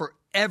look for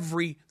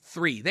every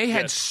three. They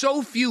had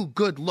so few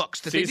good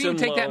looks that they didn't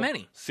take that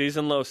many.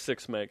 Season low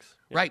 6 makes.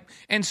 Yeah. Right.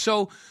 And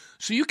so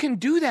you can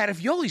do that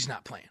if Yoeli's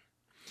not playing.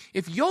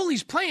 if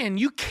Yoeli's playing,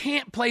 you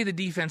can't play the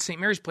defense St.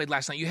 Mary's played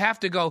last night. You have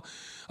to go,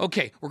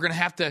 okay, we're going to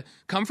have to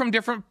come from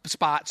different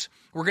spots.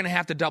 We're going to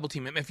have to double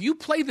team him. If you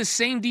play the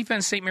same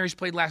defense St. Mary's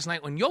played last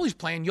night when Yoeli's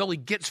playing,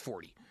 Yoeli gets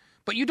 40.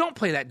 But you don't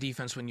play that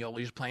defense when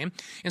Yoeli's playing.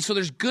 And so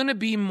there's going to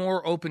be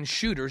more open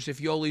shooters if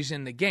Yoeli's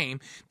in the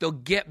game. They'll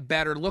get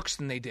better looks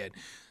than they did.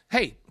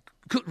 Hey,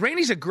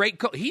 Randy's a great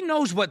coach. He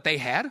knows what they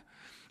had.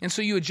 And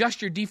so you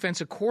adjust your defense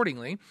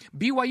accordingly.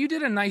 BYU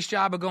did a nice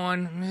job of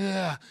going,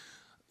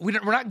 we're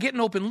not getting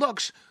open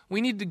looks.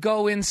 We need to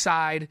go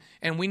inside,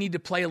 and we need to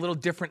play a little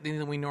differently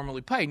than we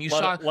normally play. And you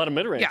saw a lot of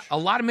mid-range. Yeah, a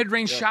lot of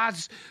mid-range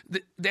shots.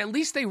 At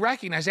least they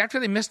recognized after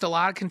they missed a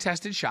lot of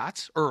contested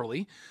shots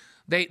early,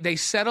 They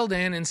settled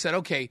in and said,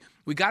 okay,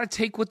 we got to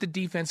take what the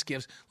defense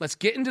gives. Let's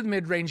get into the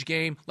mid-range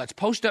game. Let's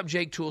post up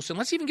Jake Toulson.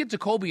 Let's even get to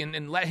Colby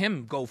and let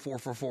him go 4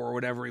 for 4 or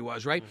whatever he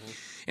was, right? Mm-hmm.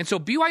 And so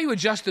BYU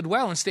adjusted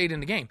well and stayed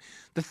in the game.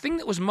 The thing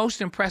that was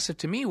most impressive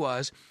to me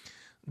was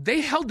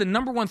they held the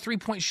number one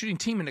three-point shooting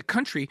team in the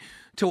country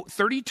to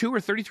 32 or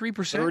 33%.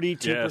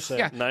 32%.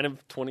 Yeah. 9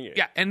 of 28.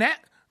 Yeah, and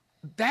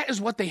that is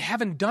what they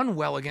haven't done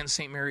well against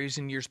St. Mary's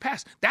in years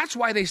past. That's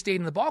why they stayed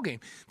in the ballgame.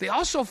 They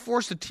also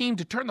forced a team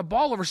to turn the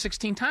ball over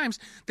 16 times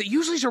that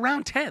usually is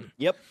around 10.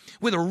 Yep.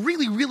 With a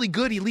really, really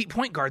good elite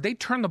point guard, they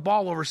turned the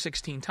ball over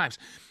 16 times.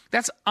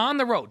 That's on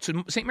the road.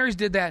 So St. Mary's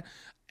did that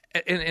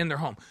in their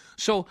home.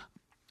 So,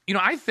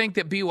 I think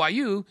that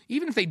BYU,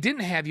 even if they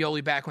didn't have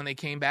Yoeli back when they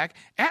came back,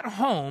 at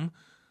home,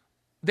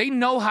 they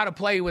know how to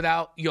play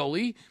without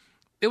Yoeli.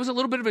 It was a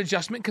little bit of an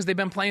adjustment because they've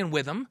been playing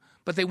with him.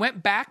 But they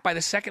went back by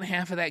the second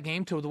half of that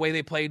game to the way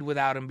they played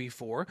without him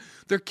before.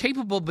 They're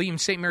capable of being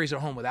St. Mary's at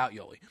home without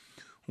Yoeli.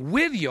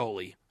 With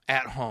Yoeli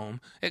at home,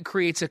 it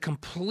creates a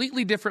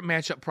completely different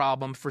matchup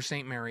problem for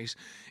St. Mary's,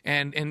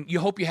 and you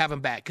hope you have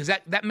him back because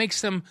that makes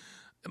them,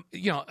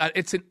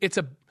 it's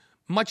a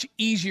much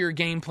easier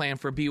game plan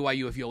for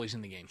BYU if Yoeli's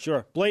in the game.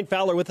 Sure. Blaine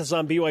Fowler with us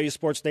on BYU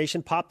Sports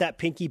Nation. Pop that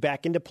pinky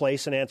back into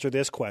place and answer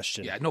this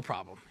question. Yeah, no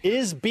problem.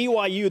 Is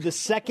BYU the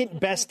second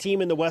best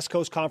team in the West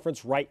Coast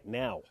Conference right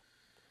now?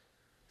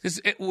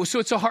 So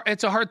it's a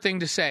hard thing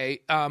to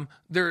say.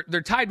 They're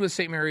tied with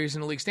St. Mary's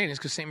in the league standings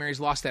because St. Mary's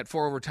lost that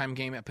 4 overtime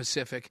game at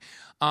Pacific.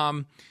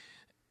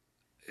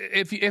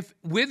 If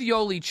with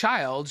Yoeli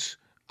Childs,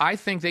 I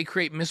think they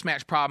create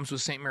mismatch problems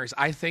with St. Mary's.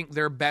 I think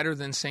they're better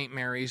than St.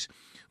 Mary's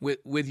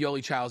with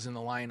Yoeli Childs in the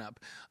lineup.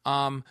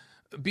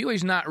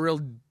 BYU's not real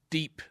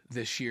deep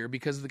this year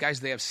because of the guys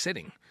they have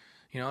sitting.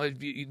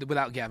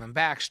 Without Gavin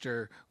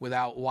Baxter,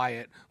 without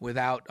Wyatt,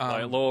 without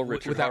Lowell,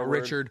 Richard.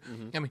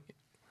 Mm-hmm. I mean,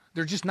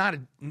 they're just not,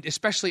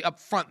 especially up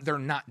front, they're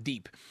not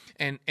deep.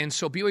 And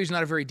so BYU's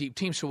not a very deep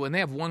team. So when they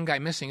have one guy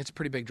missing, it's a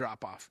pretty big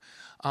drop-off.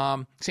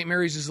 St.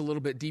 Mary's is a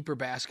little bit deeper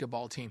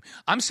basketball team.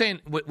 I'm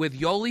saying with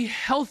Yoeli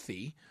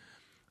healthy,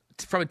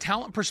 from a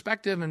talent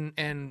perspective,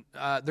 and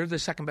they're the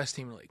second best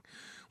team in the league.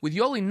 With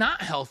Yoeli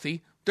not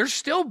healthy, they're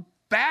still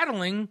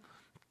battling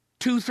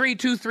 2-3,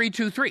 2-3,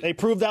 2-3. They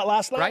proved that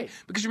last night. Right?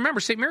 Because remember,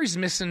 St. Mary's is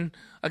missing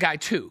a guy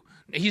too.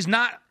 He's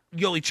not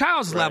Yoeli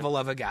Childs' level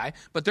of a guy,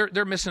 but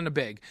they're missing a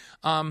big.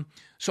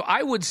 So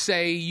I would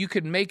say you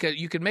could make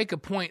a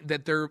point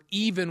that they're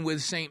even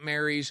with St.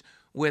 Mary's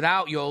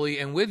without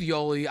Yoeli, and with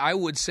Yoeli, I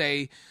would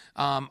say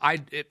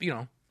I'd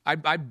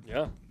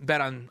bet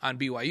on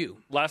BYU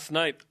last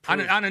night on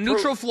a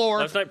neutral floor.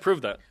 Last night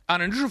proved that on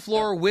a neutral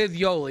floor with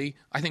Yoeli,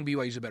 I think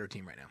BYU's a better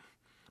team right now.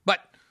 But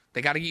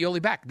they got to get Yoeli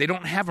back. They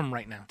don't have him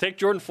right now. Take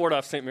Jordan Ford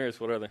off St.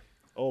 Mary's. What are they?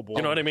 Oh boy,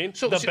 you know what I mean?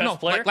 So, the best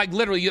player, like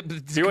literally,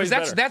 because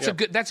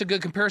that's a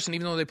good comparison.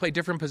 Even though they play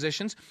different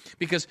positions,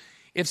 because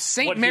if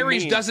St.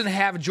 Mary's doesn't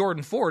have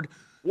Jordan Ford,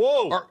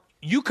 or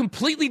you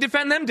completely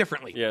defend them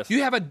differently. Yes.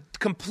 You have a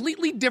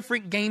completely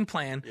different game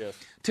plan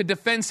to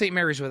defend St.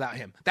 Mary's without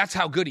him. That's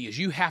how good he is.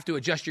 You have to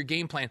adjust your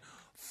game plan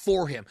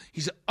for him.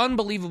 He's an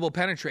unbelievable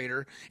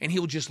penetrator, and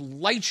he'll just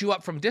light you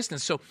up from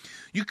distance. So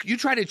you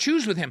try to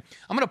choose with him.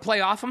 I'm going to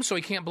play off him so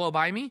he can't blow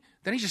by me.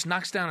 Then he just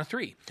knocks down a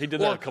three. He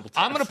did that a couple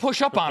times. I'm going to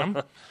push up on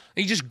him.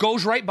 He just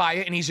goes right by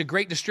it, and he's a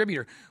great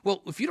distributor.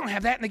 Well, if you don't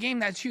have that in the game,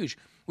 that's huge.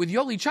 With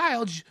Yoeli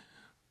Childs,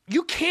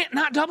 you can't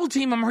not double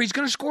team him or he's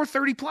going to score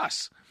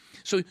 30+.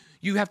 So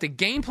you have to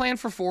game plan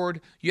for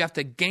Ford. You have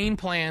to game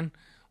plan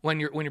when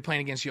you're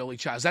playing against Yoeli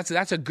Childs.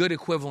 That's a good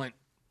equivalent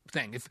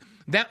thing. If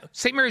that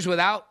St. Mary's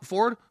without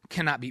Ford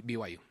cannot beat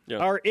BYU. Yeah.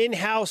 Our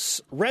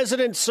in-house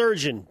resident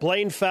surgeon,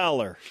 Blaine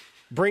Fowler,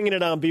 bringing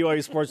it on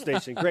BYU Sports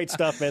Station. Great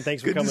stuff, man.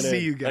 Thanks for coming in. Good to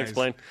see you guys. Thanks,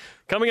 Blaine.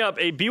 Coming up,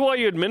 a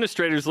BYU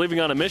administrator is leaving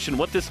on a mission.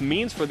 What this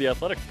means for the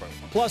athletics program.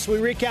 Plus, we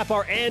recap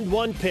our and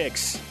one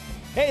picks.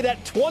 Hey,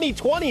 that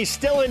 2020 is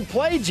still in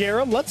play,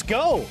 Jarom. Let's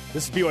go.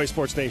 This is BYU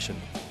Sports Nation.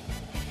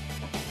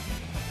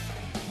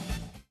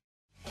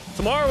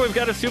 Tomorrow we've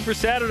got a Super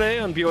Saturday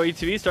on BYU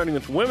TV, starting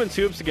with women's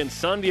hoops against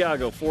San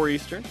Diego, 4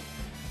 Eastern.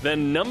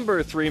 Then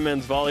number 3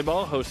 men's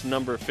volleyball hosts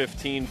number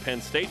 15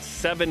 Penn State,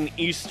 7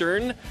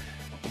 Eastern.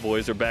 The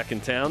boys are back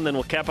in town. Then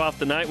we'll cap off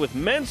the night with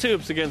men's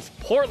hoops against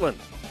Portland.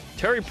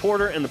 Terry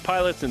Porter and the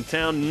Pilots in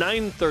town,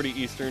 9:30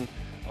 Eastern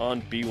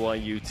on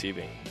BYU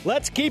TV.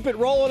 Let's keep it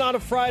rolling on a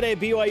Friday,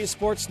 BYU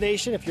Sports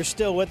Nation. If you're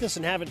still with us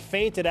and haven't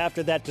fainted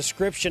after that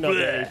description of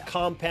a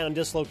compound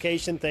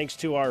dislocation, thanks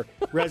to our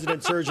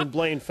resident surgeon,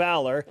 Blaine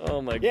Fowler.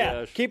 Oh, my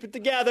gosh. Keep it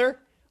together.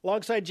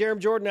 Alongside Jarom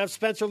Jordan, I have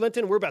Spencer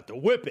Linton. We're about to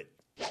whip it.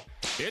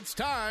 It's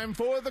time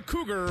for the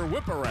Cougar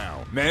Whip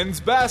Around. Men's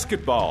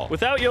basketball.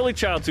 Without Yoeli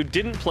Childs, who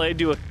didn't play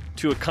due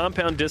to a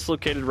compound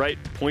dislocated right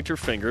pointer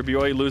finger,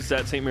 BYU loses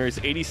at St. Mary's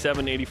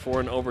 87-84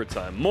 in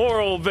overtime.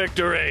 Moral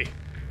victory!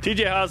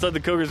 TJ Haas led the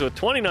Cougars with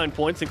 29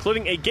 points,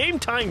 including a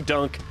game-tying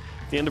dunk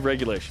at the end of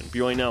regulation.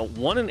 BYU now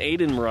 1-8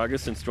 in Moraga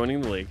since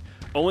joining the league,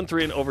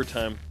 0-3 in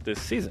overtime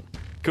this season.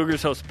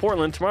 Cougars host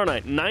Portland tomorrow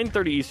night,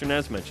 9:30 Eastern,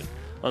 as mentioned,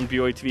 on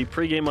BYU TV.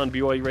 Pregame on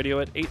BYU Radio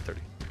at 8:30.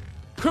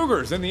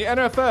 Cougars in the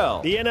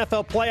NFL. The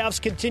NFL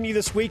playoffs continue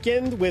this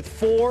weekend with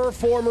 4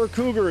 former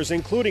Cougars,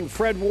 including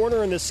Fred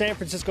Warner and the San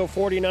Francisco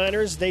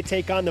 49ers. They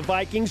take on the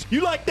Vikings.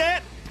 You like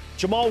that?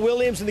 Jamal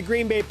Williams and the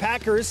Green Bay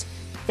Packers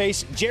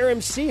face Jarom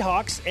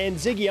Seahawks and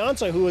Ziggy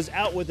Ansah, who is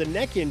out with a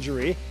neck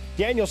injury.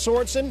 Daniel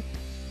Sorensen,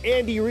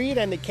 Andy Reid,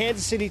 and the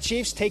Kansas City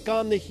Chiefs take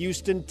on the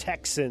Houston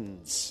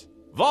Texans.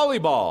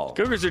 Volleyball.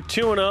 Cougars are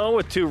 2-0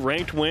 with 2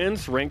 ranked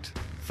wins, ranked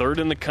 3rd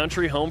in the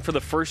country, home for the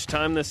first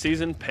time this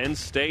season. Penn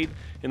State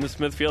in the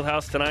Smith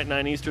Fieldhouse tonight,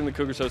 9 Eastern. The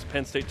Cougars host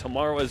Penn State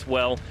tomorrow as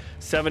well,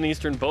 7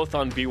 Eastern, both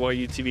on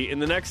BYU TV. In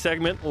the next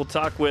segment, we'll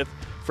talk with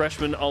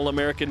freshman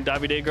All-American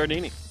Davide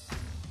Gardini.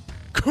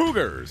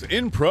 Cougars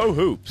in pro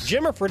hoops.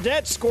 Jimmer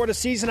Fredette scored a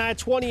season-high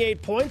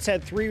 28 points,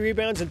 had 3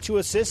 rebounds and 2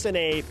 assists in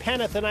a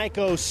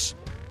Panathinaikos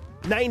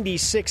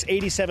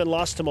 96-87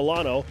 loss to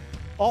Milano.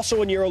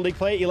 Also in EuroLeague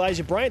play,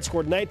 Elijah Bryant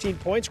scored 19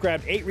 points,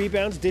 grabbed 8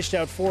 rebounds, dished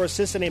out 4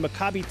 assists in a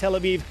Maccabi Tel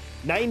Aviv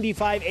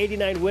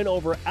 95-89 win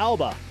over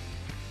Alba.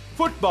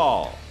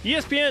 Football.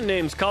 ESPN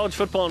names College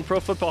Football and Pro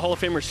Football Hall of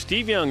Famer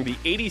Steve Young the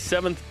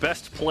 87th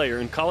best player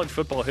in college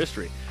football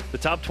history. The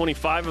top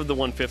 25 of the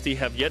 150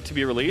 have yet to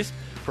be released.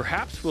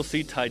 Perhaps we'll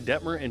see Ty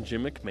Detmer and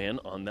Jim McMahon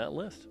on that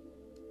list.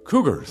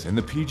 Cougars in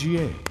the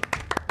PGA.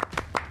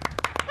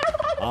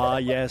 Ah,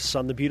 yes,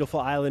 on the beautiful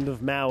island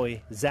of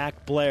Maui,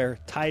 Zach Blair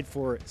tied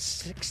for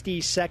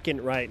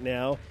 62nd right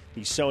now.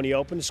 The Sony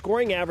Open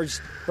scoring average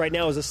right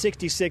now is a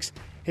 66.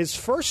 His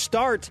first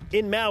start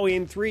in Maui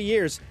in 3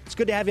 years. It's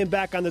good to have him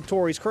back on the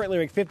tour. He's currently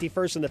ranked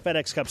 51st in the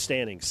FedEx Cup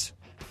standings.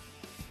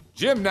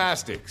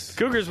 Gymnastics.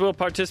 Cougars will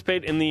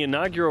participate in the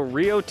inaugural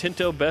Rio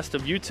Tinto Best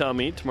of Utah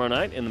meet tomorrow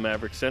night in the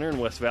Maverick Center in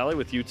West Valley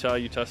with Utah,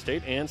 Utah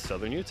State, and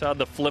Southern Utah,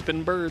 the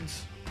Flippin'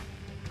 Birds.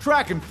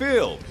 Track and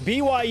field.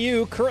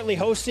 BYU currently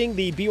hosting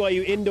the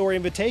BYU Indoor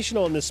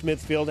Invitational in the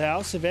Smith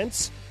Fieldhouse.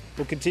 Events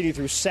will continue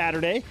through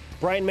Saturday.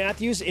 Brian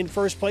Matthews in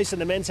first place in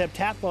the men's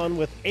heptathlon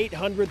with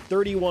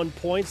 831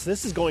 points.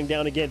 This is going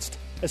down against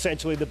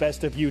essentially the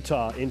best of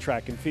Utah in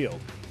track and field.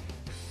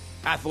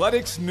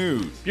 Athletics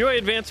news. BYU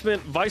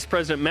Advancement Vice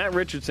President Matt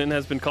Richardson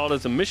has been called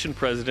as a mission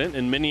president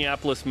in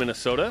Minneapolis,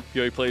 Minnesota.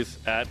 BYU plays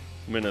at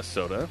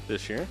Minnesota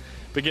this year.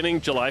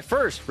 Beginning July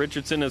 1st,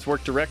 Richardson has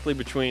worked directly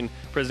between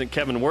President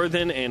Kevin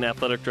Worthen and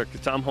Athletic Director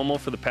Tom Hummel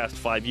for the past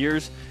 5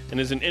 years and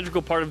is an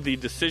integral part of the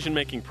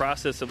decision-making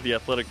process of the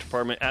athletic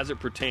department as it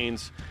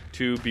pertains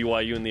to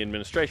BYU and the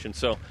administration.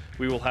 So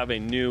we will have a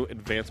new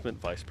advancement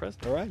vice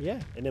president. All right,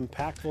 yeah, an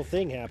impactful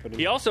thing happening.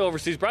 He also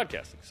oversees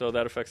broadcasting, so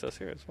that affects us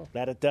here as well.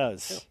 That it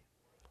does. Yeah.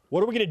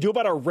 What are we going to do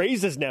about our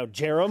raises now,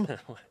 Jarom?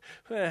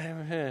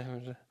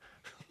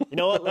 You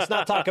know what? Let's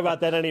not talk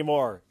about that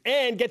anymore.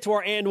 And get to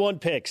our and one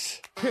picks.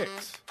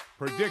 Picks,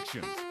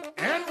 predictions,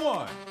 and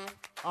one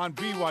on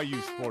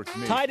BYU Sports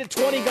Nation. Tied at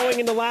 20 going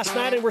into last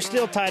night, and we're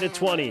still tied at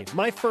 20.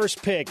 My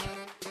first pick.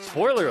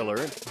 Spoiler alert.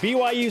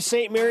 BYU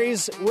St.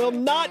 Mary's will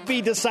not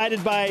be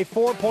decided by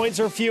 4 points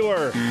or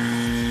fewer.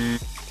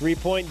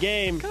 3-point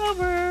game.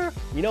 Cover.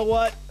 You know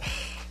what?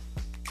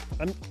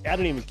 I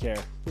don't even care.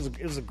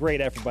 It was a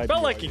great effort by BYU.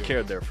 Felt like you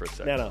cared there for a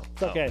second. No,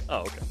 it's okay. Oh,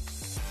 okay.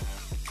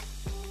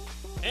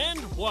 And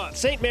what?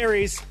 St.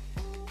 Mary's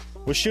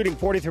was shooting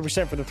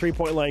 43% from the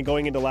three-point line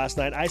going into last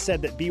night. I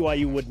said that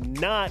BYU would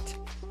not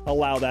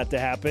allow that to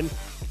happen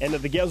and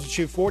that the Gales would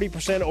shoot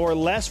 40% or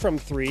less from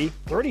three.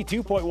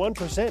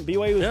 32.1%.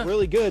 BYU was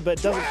really good, but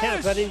it doesn't count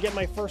because I didn't get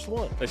my first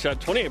one. They shot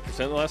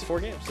 28% in the last 4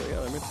 games, so yeah,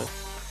 that makes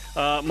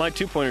sense. My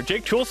two-pointer.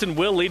 Jake Toulson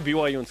will lead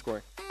BYU in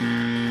scoring.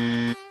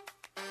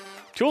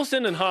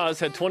 Toulson and Haas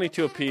had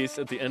 22 apiece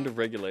at the end of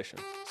regulation.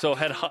 So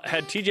had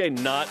TJ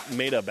not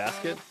made a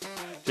basket,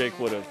 Jake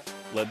would have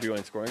led BYU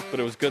in scoring, but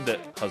it was good that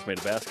Haas made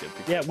a basket.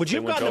 Yeah, would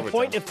you have gotten a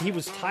point if he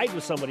was tied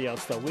with somebody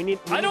else, though? We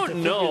need to figure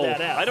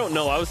that out. I don't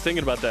know. I was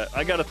thinking about that.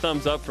 I got a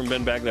thumbs up from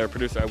Ben Bagley, our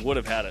producer. I would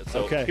have had it.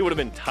 So he would have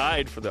been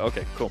tied for the...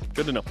 Okay, cool.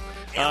 Good to know.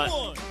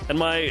 And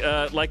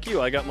my, like you,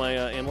 I got my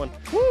and one.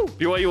 Woo!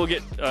 BYU will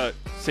get,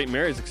 St.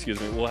 Mary's,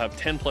 will have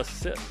 10-plus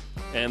assists.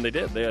 And they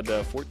did. They had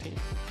 14.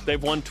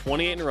 They've won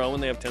 28 in a row,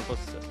 and they have 10-plus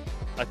assists.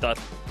 I thought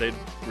they'd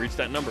reach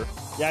that number.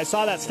 Yeah, I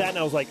saw that stat, and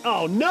I was like,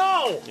 oh,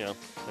 no! Yeah,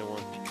 they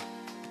won.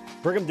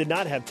 Brigham did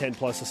not have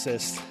 10-plus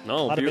assists. No.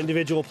 A lot of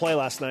individual play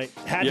last night.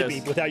 Had to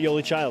be without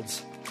Yoeli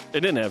Childs.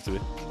 It didn't have to be.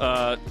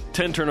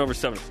 10 turnovers,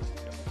 7 assists.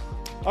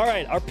 All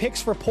right, our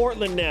picks for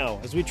Portland now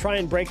as we try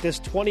and break this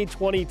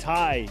 2020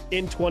 tie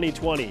in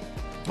 2020.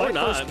 Or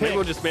not. Maybe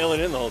we'll just mail it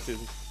in the whole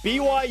season.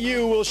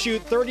 BYU will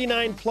shoot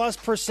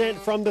 39+%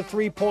 from the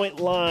three-point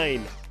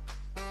line.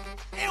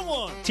 And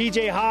one.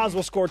 TJ Haas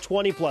will score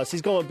 20+.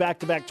 He's going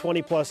back-to-back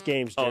 20+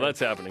 games. Jared. Oh, that's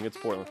happening. It's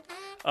Portland.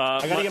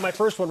 I got to get my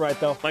first one right,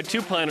 though. My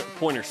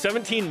two-pointer,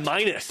 17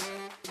 minus.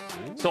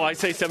 So I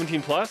say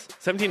 17 plus,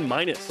 17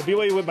 minus. So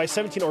BYU win by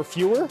 17 or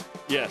fewer?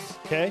 Yes.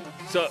 Okay.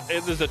 So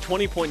it is a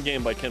 20-point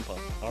game by Ken Pom.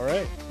 All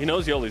right. He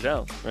knows Yoeli's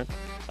out,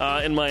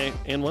 right? In my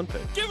and one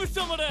pick. Give us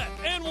some of that.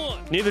 And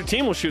one. Neither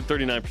team will shoot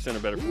 39% or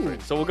better from three.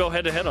 So we'll go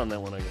head-to-head on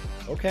that one, I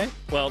guess. Okay.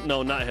 Well,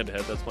 no, not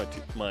head-to-head.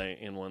 That's my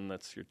and one.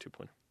 That's your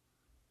two-pointer.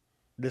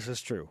 This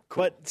is true.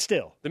 Cool. But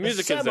still. The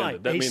music has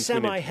ended. That means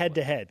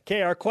semi-head-to-head.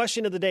 Okay, our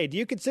question of the day. Do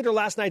you consider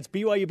last night's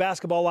BYU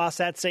basketball loss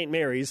at St.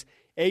 Mary's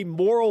a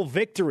moral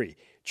victory?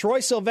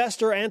 Troy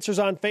Sylvester answers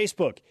on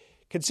Facebook.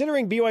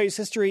 Considering BYU's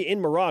history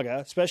in Moraga,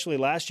 especially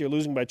last year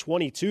losing by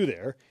 22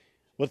 there,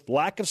 with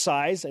lack of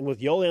size and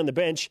with Yoeli on the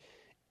bench,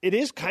 it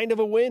is kind of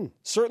a win.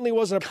 Certainly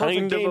wasn't a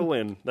perfect game. Kind of a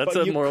win. That's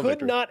but a moral victory. You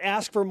could not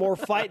ask for more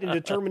fight and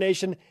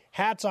determination.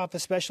 Hats off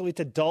especially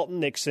to Dalton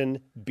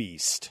Nixon,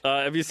 beast.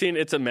 Have you seen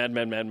It's a Mad,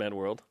 Mad, Mad, Mad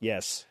World?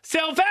 Yes.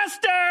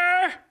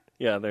 Sylvester!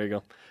 Yeah, there you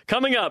go.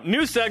 Coming up,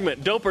 new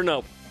segment, Dope or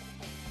Nope.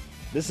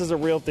 This is a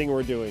real thing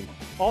we're doing.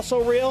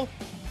 Also real,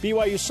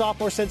 BYU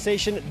sophomore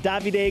sensation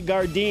Davide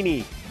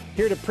Gardini.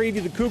 Here to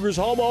preview the Cougars'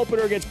 home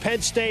opener against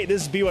Penn State.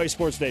 This is BYU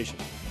Sports Nation.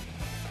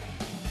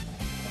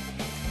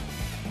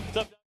 What's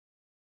up?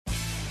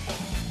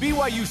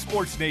 BYU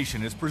Sports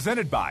Nation is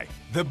presented by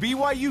The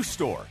BYU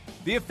Store,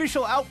 the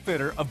official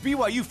outfitter of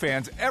BYU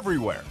fans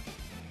everywhere.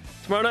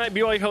 Tomorrow night,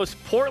 BYU hosts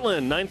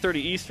Portland, 9:30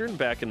 Eastern,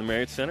 back in the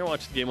Marriott Center.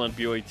 Watch the game on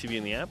BYU TV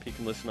and the app. You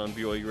can listen on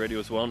BYU Radio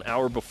as well an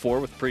hour before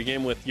with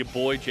pregame with your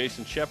boy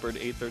Jason Shepard,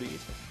 8:30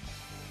 Eastern.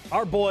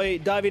 Our boy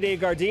Davide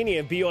Gardini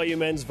of BYU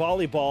men's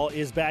volleyball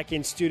is back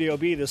in Studio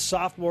B. The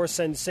sophomore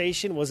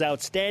sensation was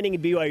outstanding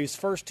in BYU's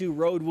first two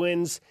road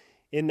wins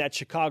in that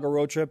Chicago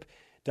road trip.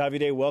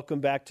 Davide,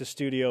 welcome back to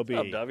Studio B.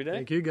 What's up, Davide?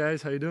 Thank you,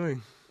 guys. How you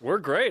doing? We're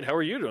great. How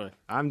are you doing?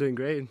 I'm doing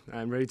great.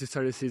 I'm ready to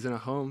start the season at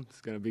home. It's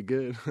going to be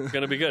good. It's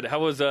going to be good. How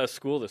was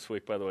school this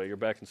week, by the way? You're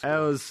back in school. It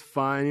was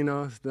fine,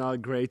 It's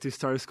not great to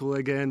start school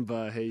again,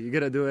 but hey, you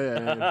got to do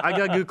it. And I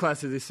got good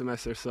classes this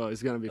semester, so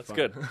it's going to be fun.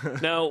 That's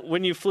good. Now,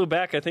 when you flew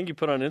back, I think you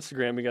put on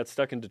Instagram you got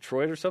stuck in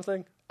Detroit or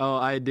something? Oh,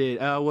 I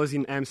did. I was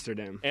in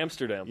Amsterdam.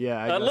 Amsterdam.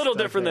 Yeah. A little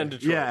different than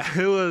Detroit. Yeah,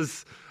 it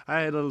was.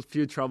 I had a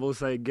few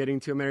troubles getting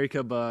to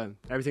America, but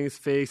everything is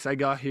fixed. I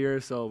got here,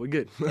 so we're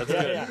good.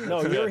 Yeah.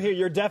 No, you're here.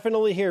 You're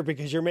definitely here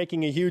because you're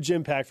making a huge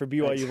impact for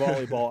BYU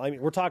volleyball. I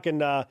mean, we're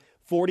talking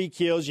 40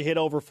 kills. You hit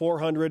over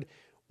 400.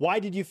 Why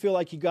did you feel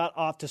like you got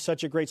off to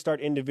such a great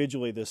start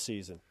individually this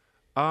season?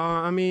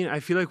 I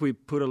feel like we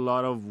put a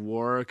lot of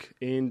work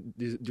in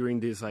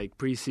during this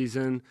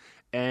preseason,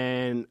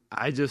 and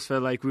I just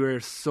felt like we were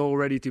so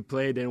ready to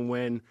play. Then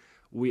when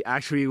we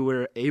actually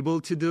were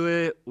able to do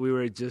it, we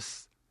were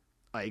just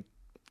we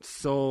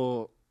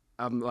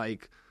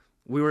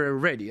were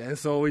ready, and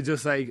so we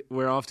just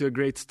we're off to a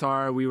great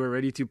start. We were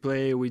ready to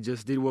play. We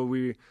just did what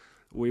we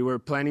were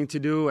planning to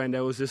do, and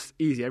that was just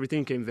easy.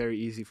 Everything came very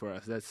easy for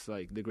us. That's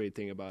the great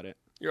thing about it.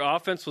 Your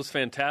offense was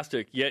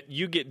fantastic, yet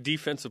you get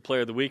Defensive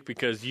Player of the Week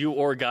because you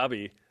or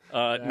Gabi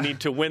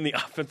need to win the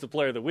Offensive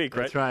Player of the Week,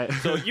 right? That's right.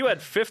 So you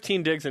had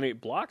 15 digs and 8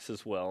 blocks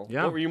as well.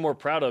 Yeah. What were you more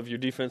proud of, your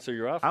defense or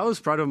your offense? I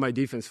was proud of my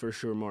defense for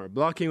sure more.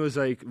 Blocking was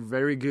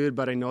very good,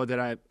 but I know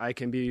that I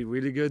can be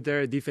really good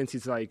there. Defense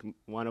is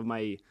one of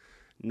my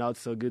not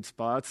so good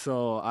spots,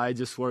 so I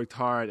just worked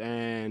hard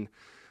and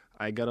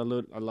I got a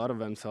lot of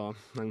them, so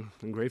I'm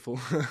grateful.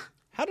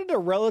 How did a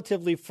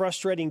relatively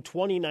frustrating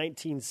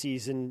 2019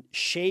 season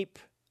shape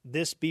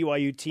this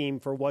BYU team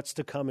for what's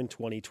to come in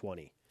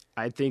 2020?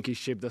 I think it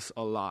shaped us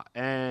a lot.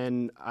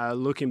 And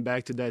looking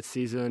back to that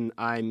season,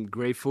 I'm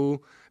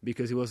grateful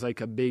because it was a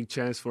big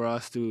chance for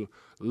us to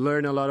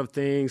learn a lot of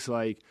things,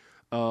 learn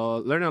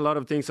a lot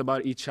of things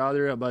about each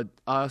other, about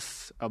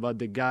us, about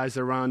the guys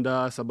around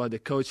us, about the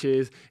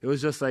coaches. It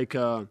was just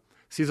a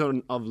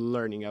season of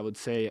learning, I would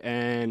say.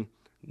 And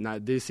now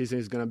this season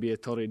is going to be a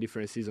totally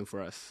different season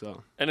for us.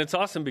 So. And it's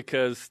awesome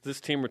because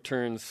this team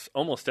returns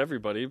almost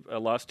everybody. I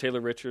lost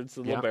Taylor Richards,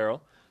 the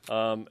libero.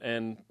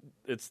 And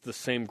it's the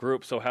same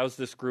group. So how's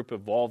this group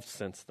evolved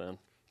since then?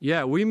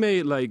 Yeah, we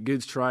made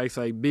good strides,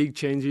 big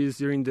changes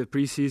during the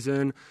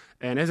preseason.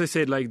 And as I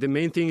said, the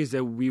main thing is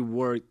that we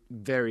worked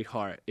very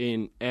hard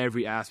in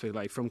every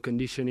aspect, from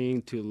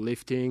conditioning to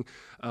lifting,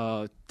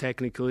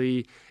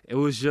 technically. It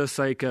was just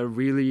a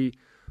really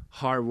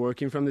hard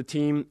working from the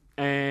team.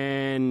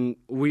 And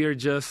we are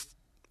just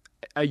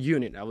a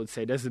unit, I would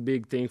say. That's the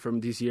big thing from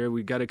this year.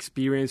 We got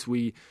experience.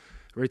 We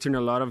return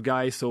a lot of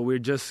guys, so we're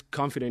just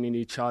confident in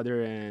each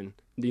other and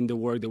in the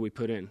work that we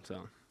put in.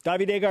 So,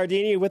 Davide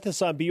Gardini with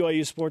us on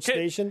BYU Sports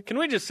Station. Can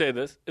we just say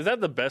this? Is that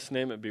the best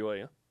name at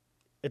BYU?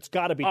 It's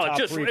got to be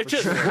top three. It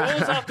just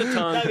rolls off the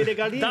tongue. Davide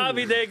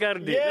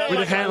Gardini. Yeah,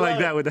 with a hand like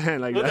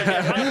that.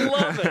 I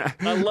love it.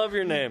 I love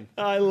your name.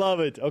 I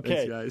love it.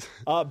 Okay. Thanks, guys.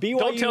 BYU,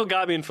 Don't tell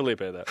Gabi and Felipe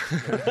that.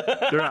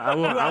 I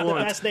won't. You have the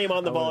best name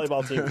on the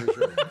volleyball team for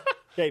sure.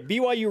 Okay,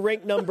 BYU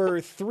ranked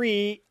number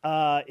 3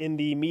 in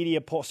the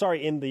media poll.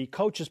 Sorry, in the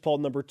coaches poll,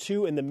 number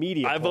 2 in the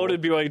media poll. I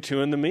voted BYU 2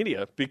 in the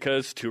media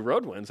because 2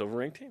 road wins over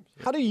ranked teams.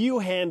 How do you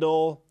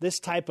handle this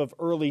type of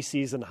early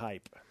season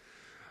hype?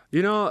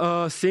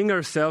 Seeing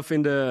ourselves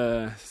in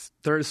the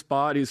third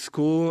spot is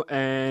cool,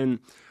 and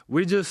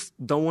we just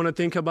don't want to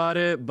think about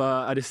it.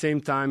 But at the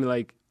same time,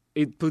 like,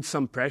 it puts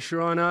some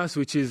pressure on us,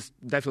 which is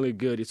definitely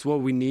good. It's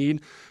what we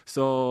need.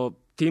 So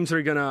teams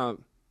are gonna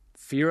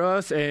fear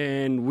us,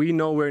 and we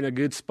know we're in a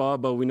good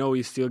spot, but we know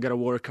we still gotta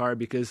work hard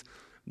because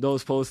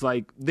those polls,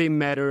 like, they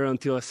matter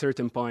until a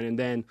certain point, and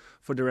then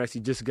for the rest,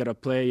 you just gotta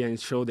play and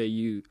show that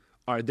you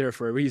are there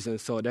for a reason.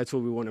 So that's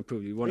what we want to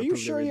prove. Are you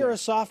sure you're a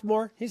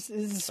sophomore? He's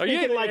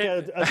speaking like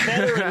a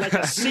veteran, like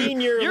a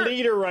senior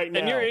leader right now.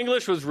 And your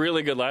English was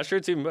really good last year.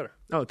 It's even better.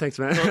 Oh, thanks,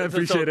 man. I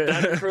appreciate it.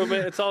 That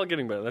improvement, it's all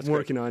getting better. That's I'm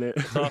working on it.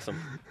 It's awesome.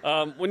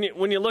 When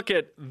you look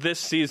at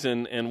this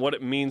season and what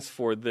it means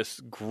for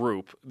this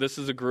group, this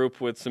is a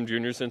group with some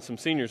juniors and some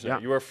seniors. Yeah.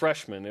 You were a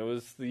freshman. It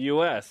was the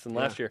U.S. and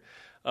last year.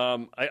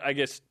 I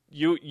guess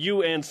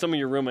you and some of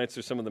your roommates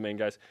are some of the main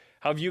guys.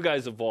 How have you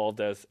guys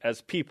evolved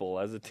as people,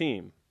 as a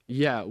team?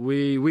 Yeah,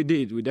 we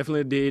did. We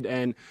definitely did.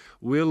 And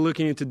we're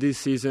looking into this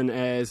season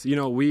as,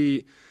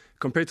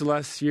 compared to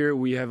last year,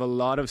 we have a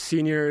lot of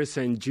seniors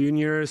and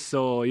juniors.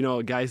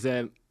 So, guys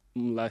that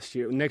next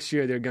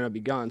year, they're going to be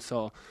gone.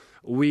 So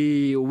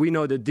we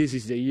know that this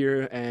is the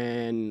year,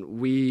 and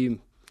we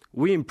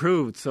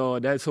improved. So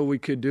that's what we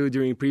could do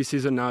during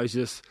preseason. Now it's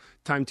just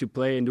time to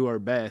play and do our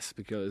best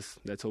because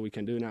that's what we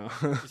can do now.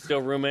 You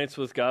still roommates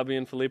with Gabi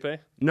and Felipe?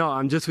 No,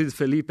 I'm just with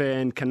Felipe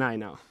and Kanai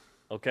now.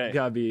 Okay.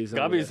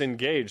 Gabi's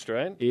engaged,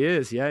 right? He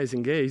is, yeah, he's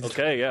engaged.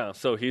 Okay, yeah.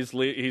 So he's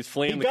fleeing the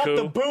coup. He got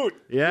the boot.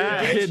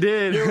 Yeah, he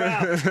did. You're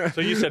out.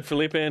 So you said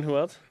Felipe and who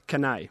else?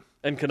 Kanai.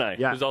 And Kanai,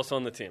 who's also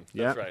on the team.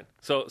 That's right.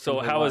 So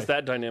how has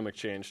that dynamic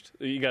changed?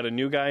 You got a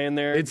new guy in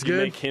there. It's you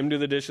good. make him do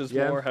the dishes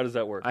more? How does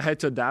that work? I had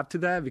to adapt to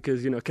that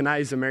because, Kanai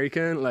is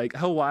American, like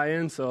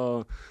Hawaiian,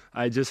 so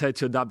I just had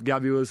to adapt.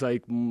 Gabi was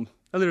like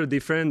a little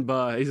different,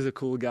 but he's a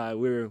cool guy.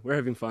 We're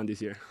having fun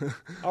this year.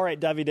 All right,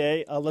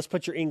 Davide, let's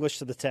put your English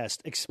to the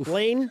test.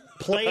 Explain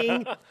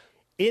playing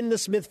in the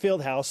Smith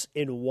Fieldhouse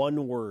in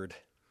one word.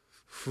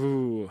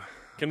 Ooh.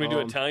 Can we do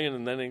Italian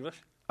and then English?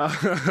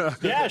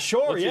 Yeah,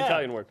 sure. What's the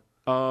Italian word?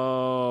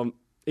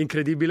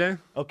 Incredibile.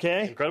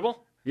 Okay.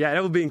 Incredible? Yeah,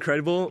 that would be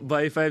incredible.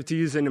 But if I have to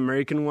use an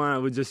American one, I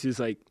would just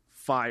use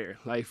fire.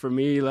 Like for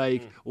me,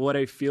 what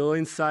I feel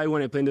inside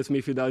when I play in the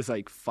Smith Fieldhouse is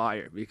like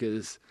fire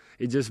because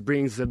it just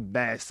brings the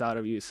best out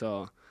of you.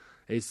 So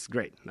it's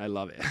great. I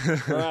love it.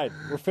 All right,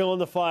 we're feeling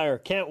the fire.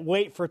 Can't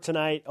wait for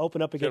tonight.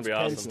 Open up against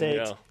Penn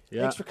State.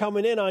 Yeah. Thanks for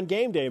coming in on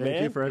game day, man.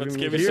 Thank you for having Let's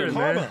me give here, you some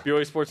man.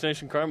 BYU Sports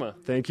Nation karma.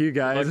 Thank you,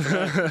 guys.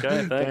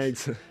 Okay,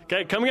 thanks. Thanks.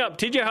 Okay, coming up,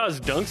 TJ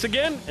Haws dunks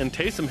again, and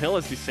Taysom Hill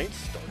as the Saints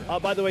starter.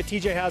 By the way,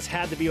 TJ Haws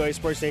had the BYU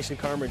Sports Nation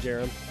karma,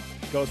 Jarom.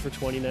 Goes for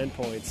 29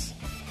 points.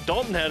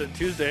 Dalton had it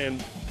Tuesday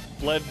and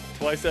bled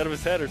twice out of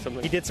his head or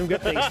something. He did some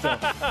good things, though.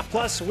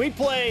 Plus, we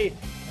play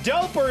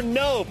Dope or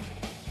Nope.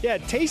 Yeah,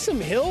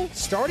 Taysom Hill,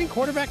 starting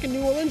quarterback in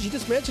New Orleans. You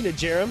just mentioned it,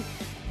 Jarom.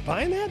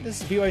 Buying that?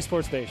 This is BYU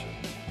Sports Nation.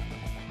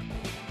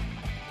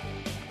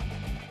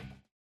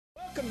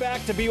 Welcome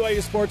back to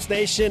BYU Sports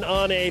Nation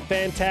on a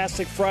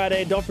fantastic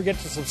Friday. Don't forget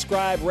to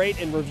subscribe, rate,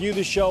 and review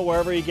the show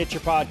wherever you get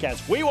your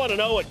podcasts. We want to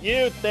know what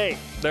you think.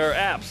 There are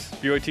apps,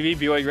 BYU TV,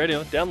 BYU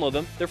Radio. Download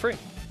them. They're free.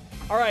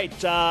 All right,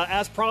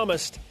 as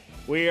promised,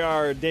 we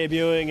are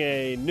debuting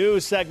a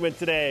new segment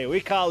today. We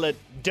call it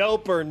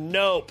Dope or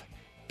Nope.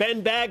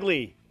 Ben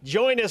Bagley,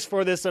 join us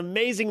for this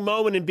amazing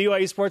moment in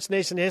BYU Sports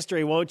Nation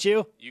history, won't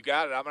you? You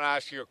got it. I'm going to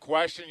ask you a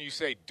question. You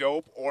say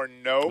dope or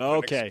nope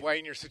Okay. and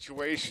explain your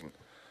situation.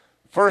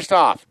 First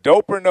off,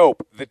 dope or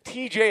nope, the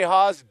TJ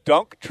Haws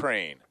dunk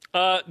train.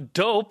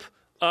 Dope.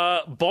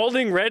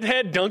 Balding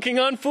redhead dunking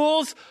on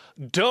fools.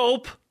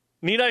 Dope.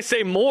 Need I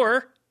say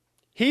more?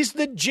 He's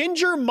the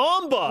Ginger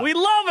Mamba. We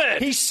love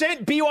it. He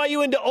sent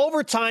BYU into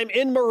overtime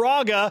in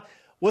Moraga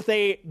with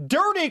a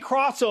dirty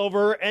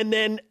crossover and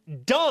then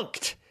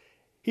dunked.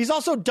 He's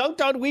also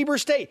dunked on Weber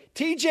State.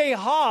 TJ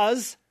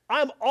Haws,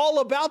 I'm all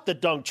about the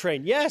dunk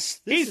train.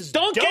 Yes, this He's is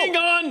dunking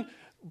dope. on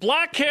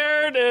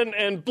black-haired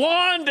and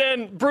blonde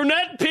and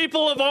brunette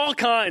people of all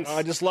kinds.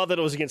 I just love that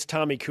it was against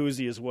Tommy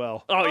Kuzi as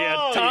well. Oh,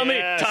 yeah,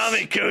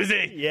 Tommy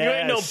Kuzi. Yes. You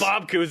ain't no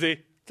Bob Kuzi.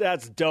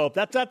 That's dope.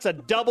 That's a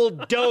double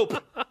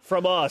dope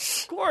from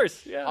us. Of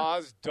course, yeah.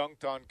 Haws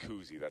dunked on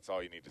Kuzi. That's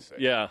all you need to say.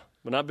 Yeah,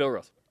 but not Bill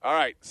Russell. All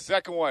right,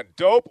 second one,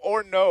 dope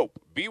or nope,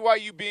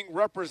 BYU being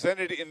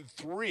represented in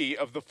 3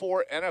 of the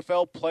 4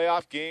 NFL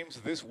playoff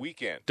games this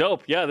weekend.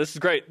 Dope. Yeah, this is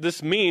great.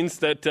 This means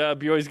that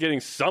BYU is getting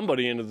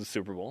somebody into the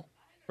Super Bowl,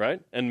 right?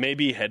 And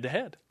maybe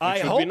head-to-head. I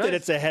hope that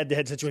it's a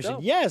head-to-head situation.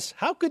 Yes.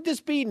 How could this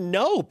be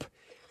nope?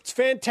 It's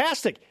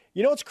fantastic.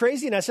 You know what's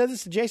crazy? And I said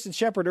this to Jason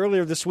Shepard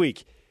earlier this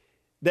week.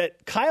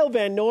 that Kyle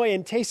Van Noy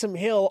and Taysom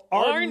Hill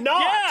are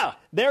not. Yeah.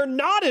 They're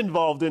not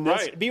involved in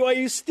this. Right.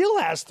 BYU still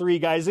has 3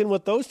 guys in,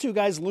 with those 2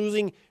 guys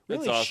losing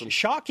really That's awesome.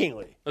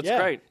 shockingly. That's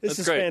great. This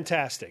is great.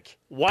 fantastic.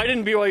 Why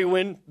didn't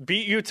BYU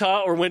beat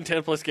Utah or win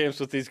 10-plus games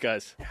with these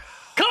guys?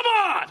 Come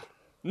on!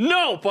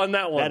 Nope on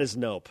that one. That is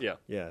nope.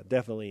 Yeah,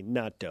 definitely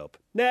not dope.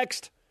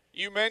 Next.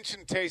 You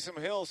mentioned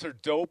Taysom Hill, so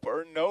dope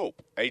or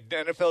nope. A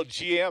NFL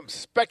GM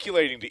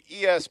speculating to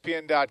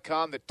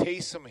ESPN.com that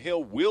Taysom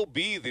Hill will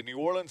be the New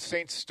Orleans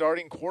Saints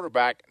starting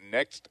quarterback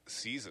next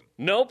season.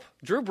 Nope.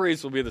 Drew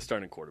Brees will be the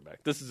starting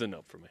quarterback. This is a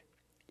nope for me.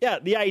 Yeah,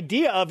 the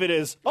idea of it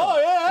is,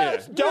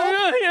 it's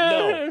dope.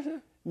 Yeah.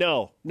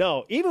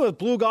 No. Even with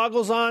blue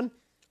goggles on,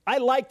 I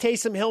like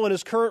Taysom Hill in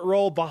his current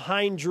role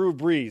behind Drew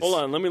Brees. Hold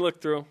on, let me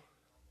look through.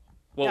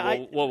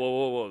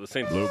 Whoa. The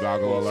Saints. Blue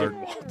goggle alert.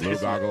 Blue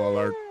goggle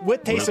alert.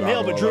 With Taysom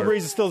Hill, but Drew Brees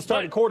is still the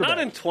starting quarterback.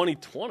 Not in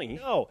 2020.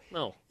 No.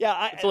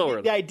 Yeah, it's a little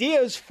early. The idea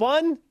is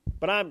fun,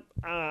 but I'm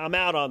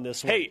out on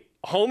this one. Hey,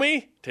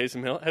 homie,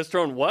 Taysom Hill has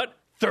thrown what?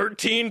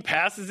 13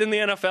 passes in the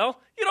NFL?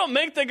 You don't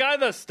make the guy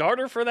the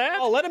starter for that?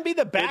 Oh, let him be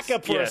the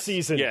backup for a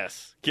season.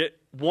 Yes. Get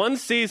one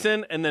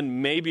season, and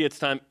then maybe it's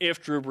time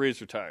if Drew Brees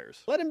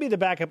retires. Let him be the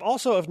backup.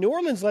 Also, if New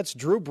Orleans lets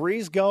Drew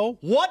Brees go,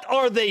 what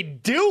are they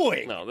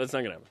doing? No, that's not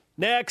going to happen.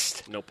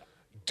 Next. Nope.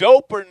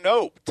 Dope or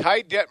nope,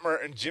 Ty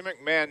Detmer and Jim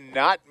McMahon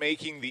not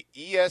making the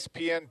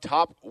ESPN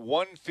top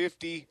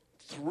 150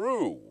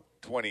 through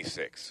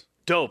 26.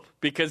 Dope,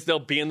 because they'll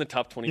be in the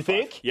top 25.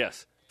 You think?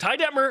 Yes. Ty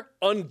Detmer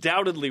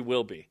undoubtedly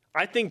will be.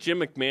 I think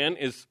Jim McMahon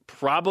is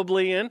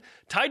probably in.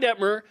 Ty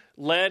Detmer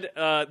led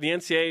the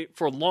NCAA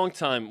for a long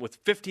time with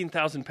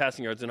 15,000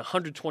 passing yards and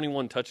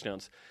 121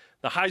 touchdowns.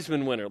 The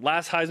Heisman winner,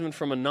 last Heisman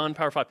from a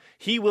non-Power 5.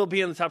 He will be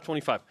in the top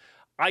 25.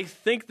 I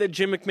think that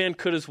Jim McMahon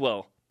could as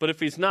well. But if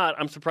he's not,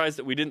 I'm surprised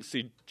that we didn't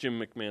see Jim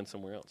McMahon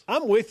somewhere else.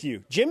 I'm with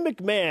you. Jim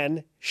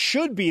McMahon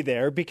should be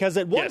there because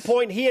at one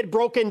point he had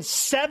broken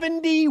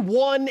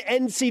 71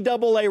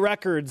 NCAA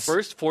records.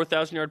 First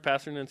 4,000-yard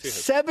passer in NCAA.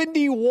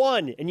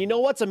 71. And you know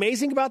what's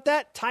amazing about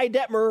that? Ty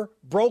Detmer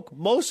broke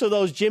most of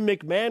those Jim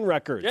McMahon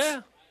records.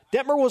 Yeah.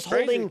 Detmer was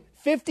holding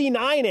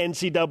 59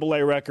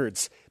 NCAA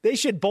records. They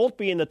should both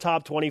be in the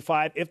top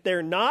 25. If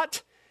they're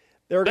not,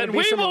 there are going to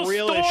be some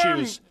real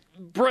issues.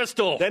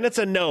 Bristol. Then it's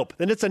a nope.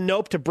 Then it's a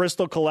nope to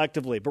Bristol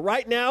collectively. But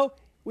right now,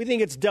 we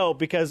think it's dope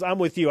because I'm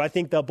with you. I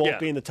think they'll both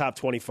be in the top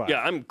 25.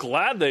 Yeah, I'm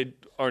glad they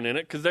aren't in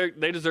it because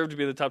they deserve to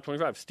be in the top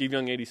 25. Steve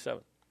Young,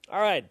 87.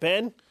 All right,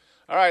 Ben.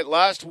 All right,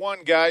 last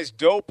one, guys.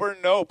 Dope or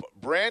nope,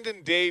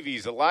 Brandon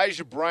Davies,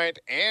 Elijah Bryant,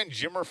 and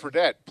Jimmer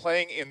Fredette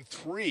playing in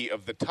 3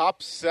 of the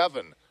top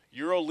 7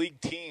 EuroLeague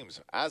teams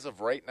as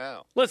of right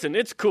now. Listen,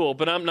 it's cool,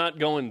 but I'm not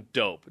going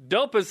dope.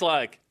 Dope is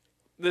like,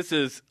 this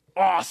is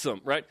awesome,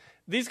 right?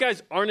 These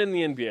guys aren't in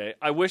the NBA.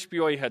 I wish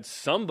BYU had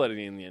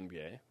somebody in the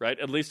NBA, right?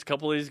 At least a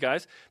couple of these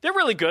guys. They're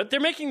really good.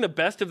 They're making the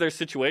best of their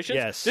situations.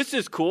 Yes. This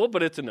is cool,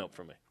 but it's a nope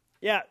for me.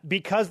 Yeah,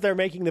 because they're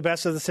making the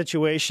best of the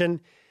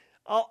situation,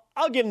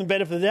 I'll give them the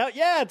benefit of the doubt.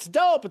 Yeah, it's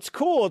dope. It's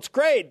cool. It's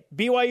great.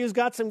 BYU's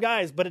got some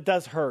guys, but it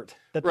does hurt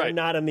that they're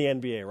not in the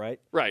NBA, right?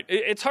 Right.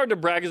 It's hard to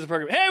brag as a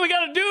program. Hey, we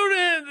got to do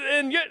it.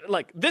 And yet,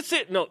 like, this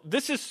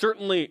is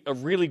certainly a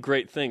really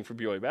great thing for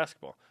BYU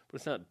basketball, but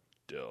it's not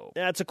dope.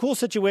 Yeah, it's a cool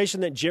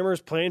situation that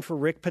Jimmer's playing for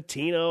Rick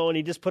Pitino, and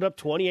he just put up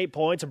 28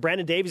 points, and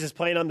Brandon Davies is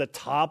playing on the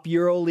top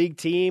EuroLeague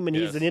team, and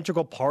he's an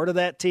integral part of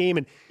that team.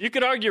 And you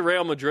could argue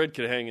Real Madrid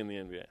could hang in the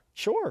NBA.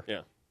 Sure.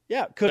 Yeah.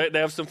 Yeah. They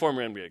have some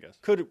former NBA guys.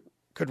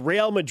 Could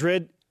Real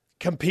Madrid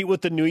compete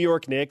with the New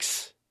York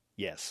Knicks?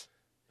 Yes.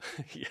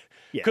 Yes.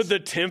 Could the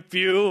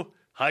Timpview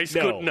High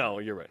School? No,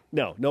 you're right.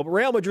 No, but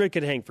Real Madrid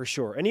could hang for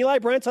sure. And Eli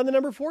Brandt's on the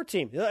number 4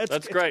 team.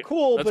 That's great. It's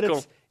cool, That's but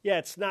cool.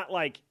 it's not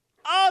like,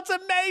 oh, it's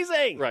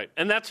amazing. Right.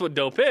 And that's what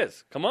dope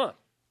is. Come on.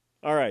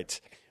 All right.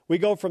 We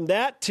go from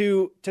that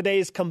to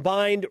today's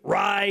combined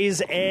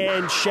rise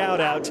and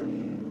shout out.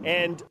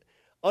 And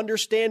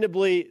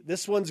understandably,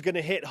 this one's going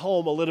to hit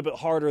home a little bit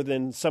harder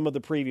than some of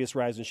the previous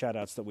rise and shout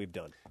outs that we've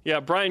done. Yeah,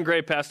 Brian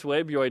Gray passed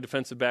away, BYU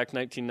defensive back,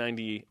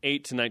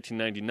 1998 to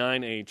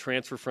 1999, a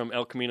transfer from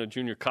El Camino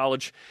Junior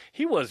College.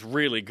 He was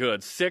really good,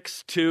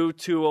 6'2",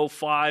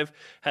 205,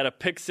 had a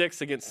pick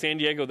six against San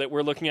Diego that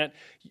we're looking at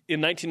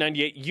in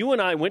 1998. You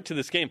and I went to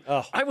this game.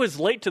 Oh. I was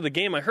late to the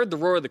game. I heard the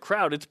roar of the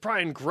crowd. It's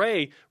Brian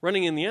Gray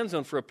running in the end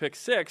zone for a pick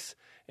six.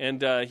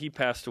 And he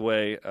passed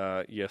away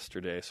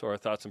yesterday. So our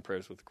thoughts and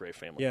prayers with the Gray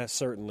family. Yeah,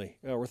 certainly.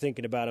 We're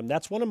thinking about him.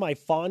 That's one of my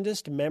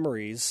fondest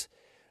memories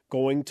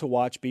going to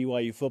watch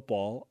BYU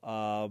football.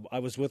 I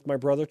was with my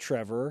brother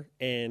Trevor,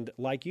 and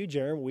like you,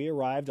 Jarom, we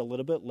arrived a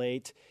little bit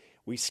late.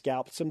 We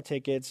scalped some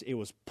tickets. It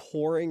was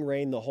pouring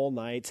rain the whole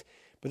night.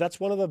 But that's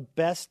one of the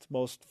best,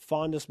 most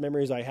fondest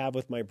memories I have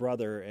with my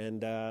brother,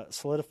 and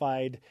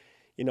solidified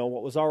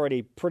what was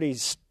already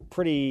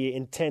pretty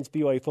intense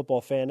BYU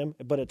football fandom,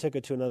 but it took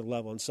it to another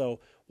level. And so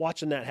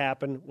watching that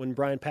happen when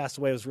Brian passed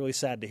away, it was really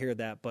sad to hear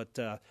that. But,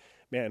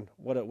 man,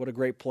 what a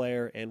great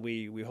player, and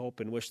we hope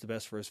and wish the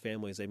best for his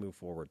family as they move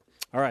forward.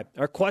 All right,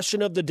 our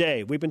question of the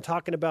day. We've been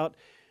talking about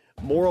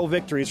moral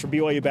victories for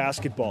BYU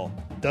basketball.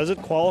 Does it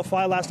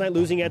qualify last night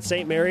losing at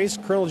St. Mary's?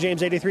 Colonel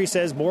James 83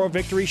 says moral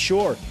victory,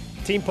 sure.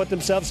 Team put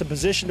themselves in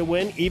position to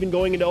win, even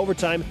going into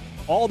overtime.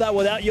 All that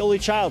without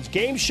Yoeli Childs.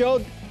 Game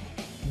showed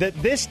that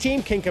this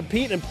team can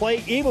compete and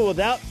play even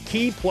without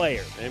key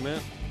players.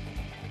 Amen.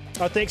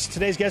 Our thanks to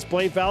today's guests,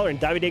 Blaine Fowler and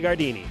Davide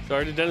Gardini.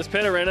 Sorry to Dennis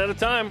Pitt, I ran out of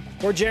time.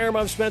 For Jarom,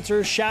 I'm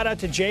Spencer. Shout out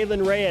to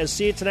Jalen Reyes.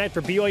 See you tonight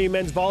for BYU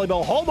men's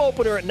volleyball home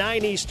opener at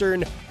 9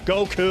 Eastern.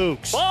 Go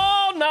Cougs.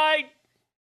 All night.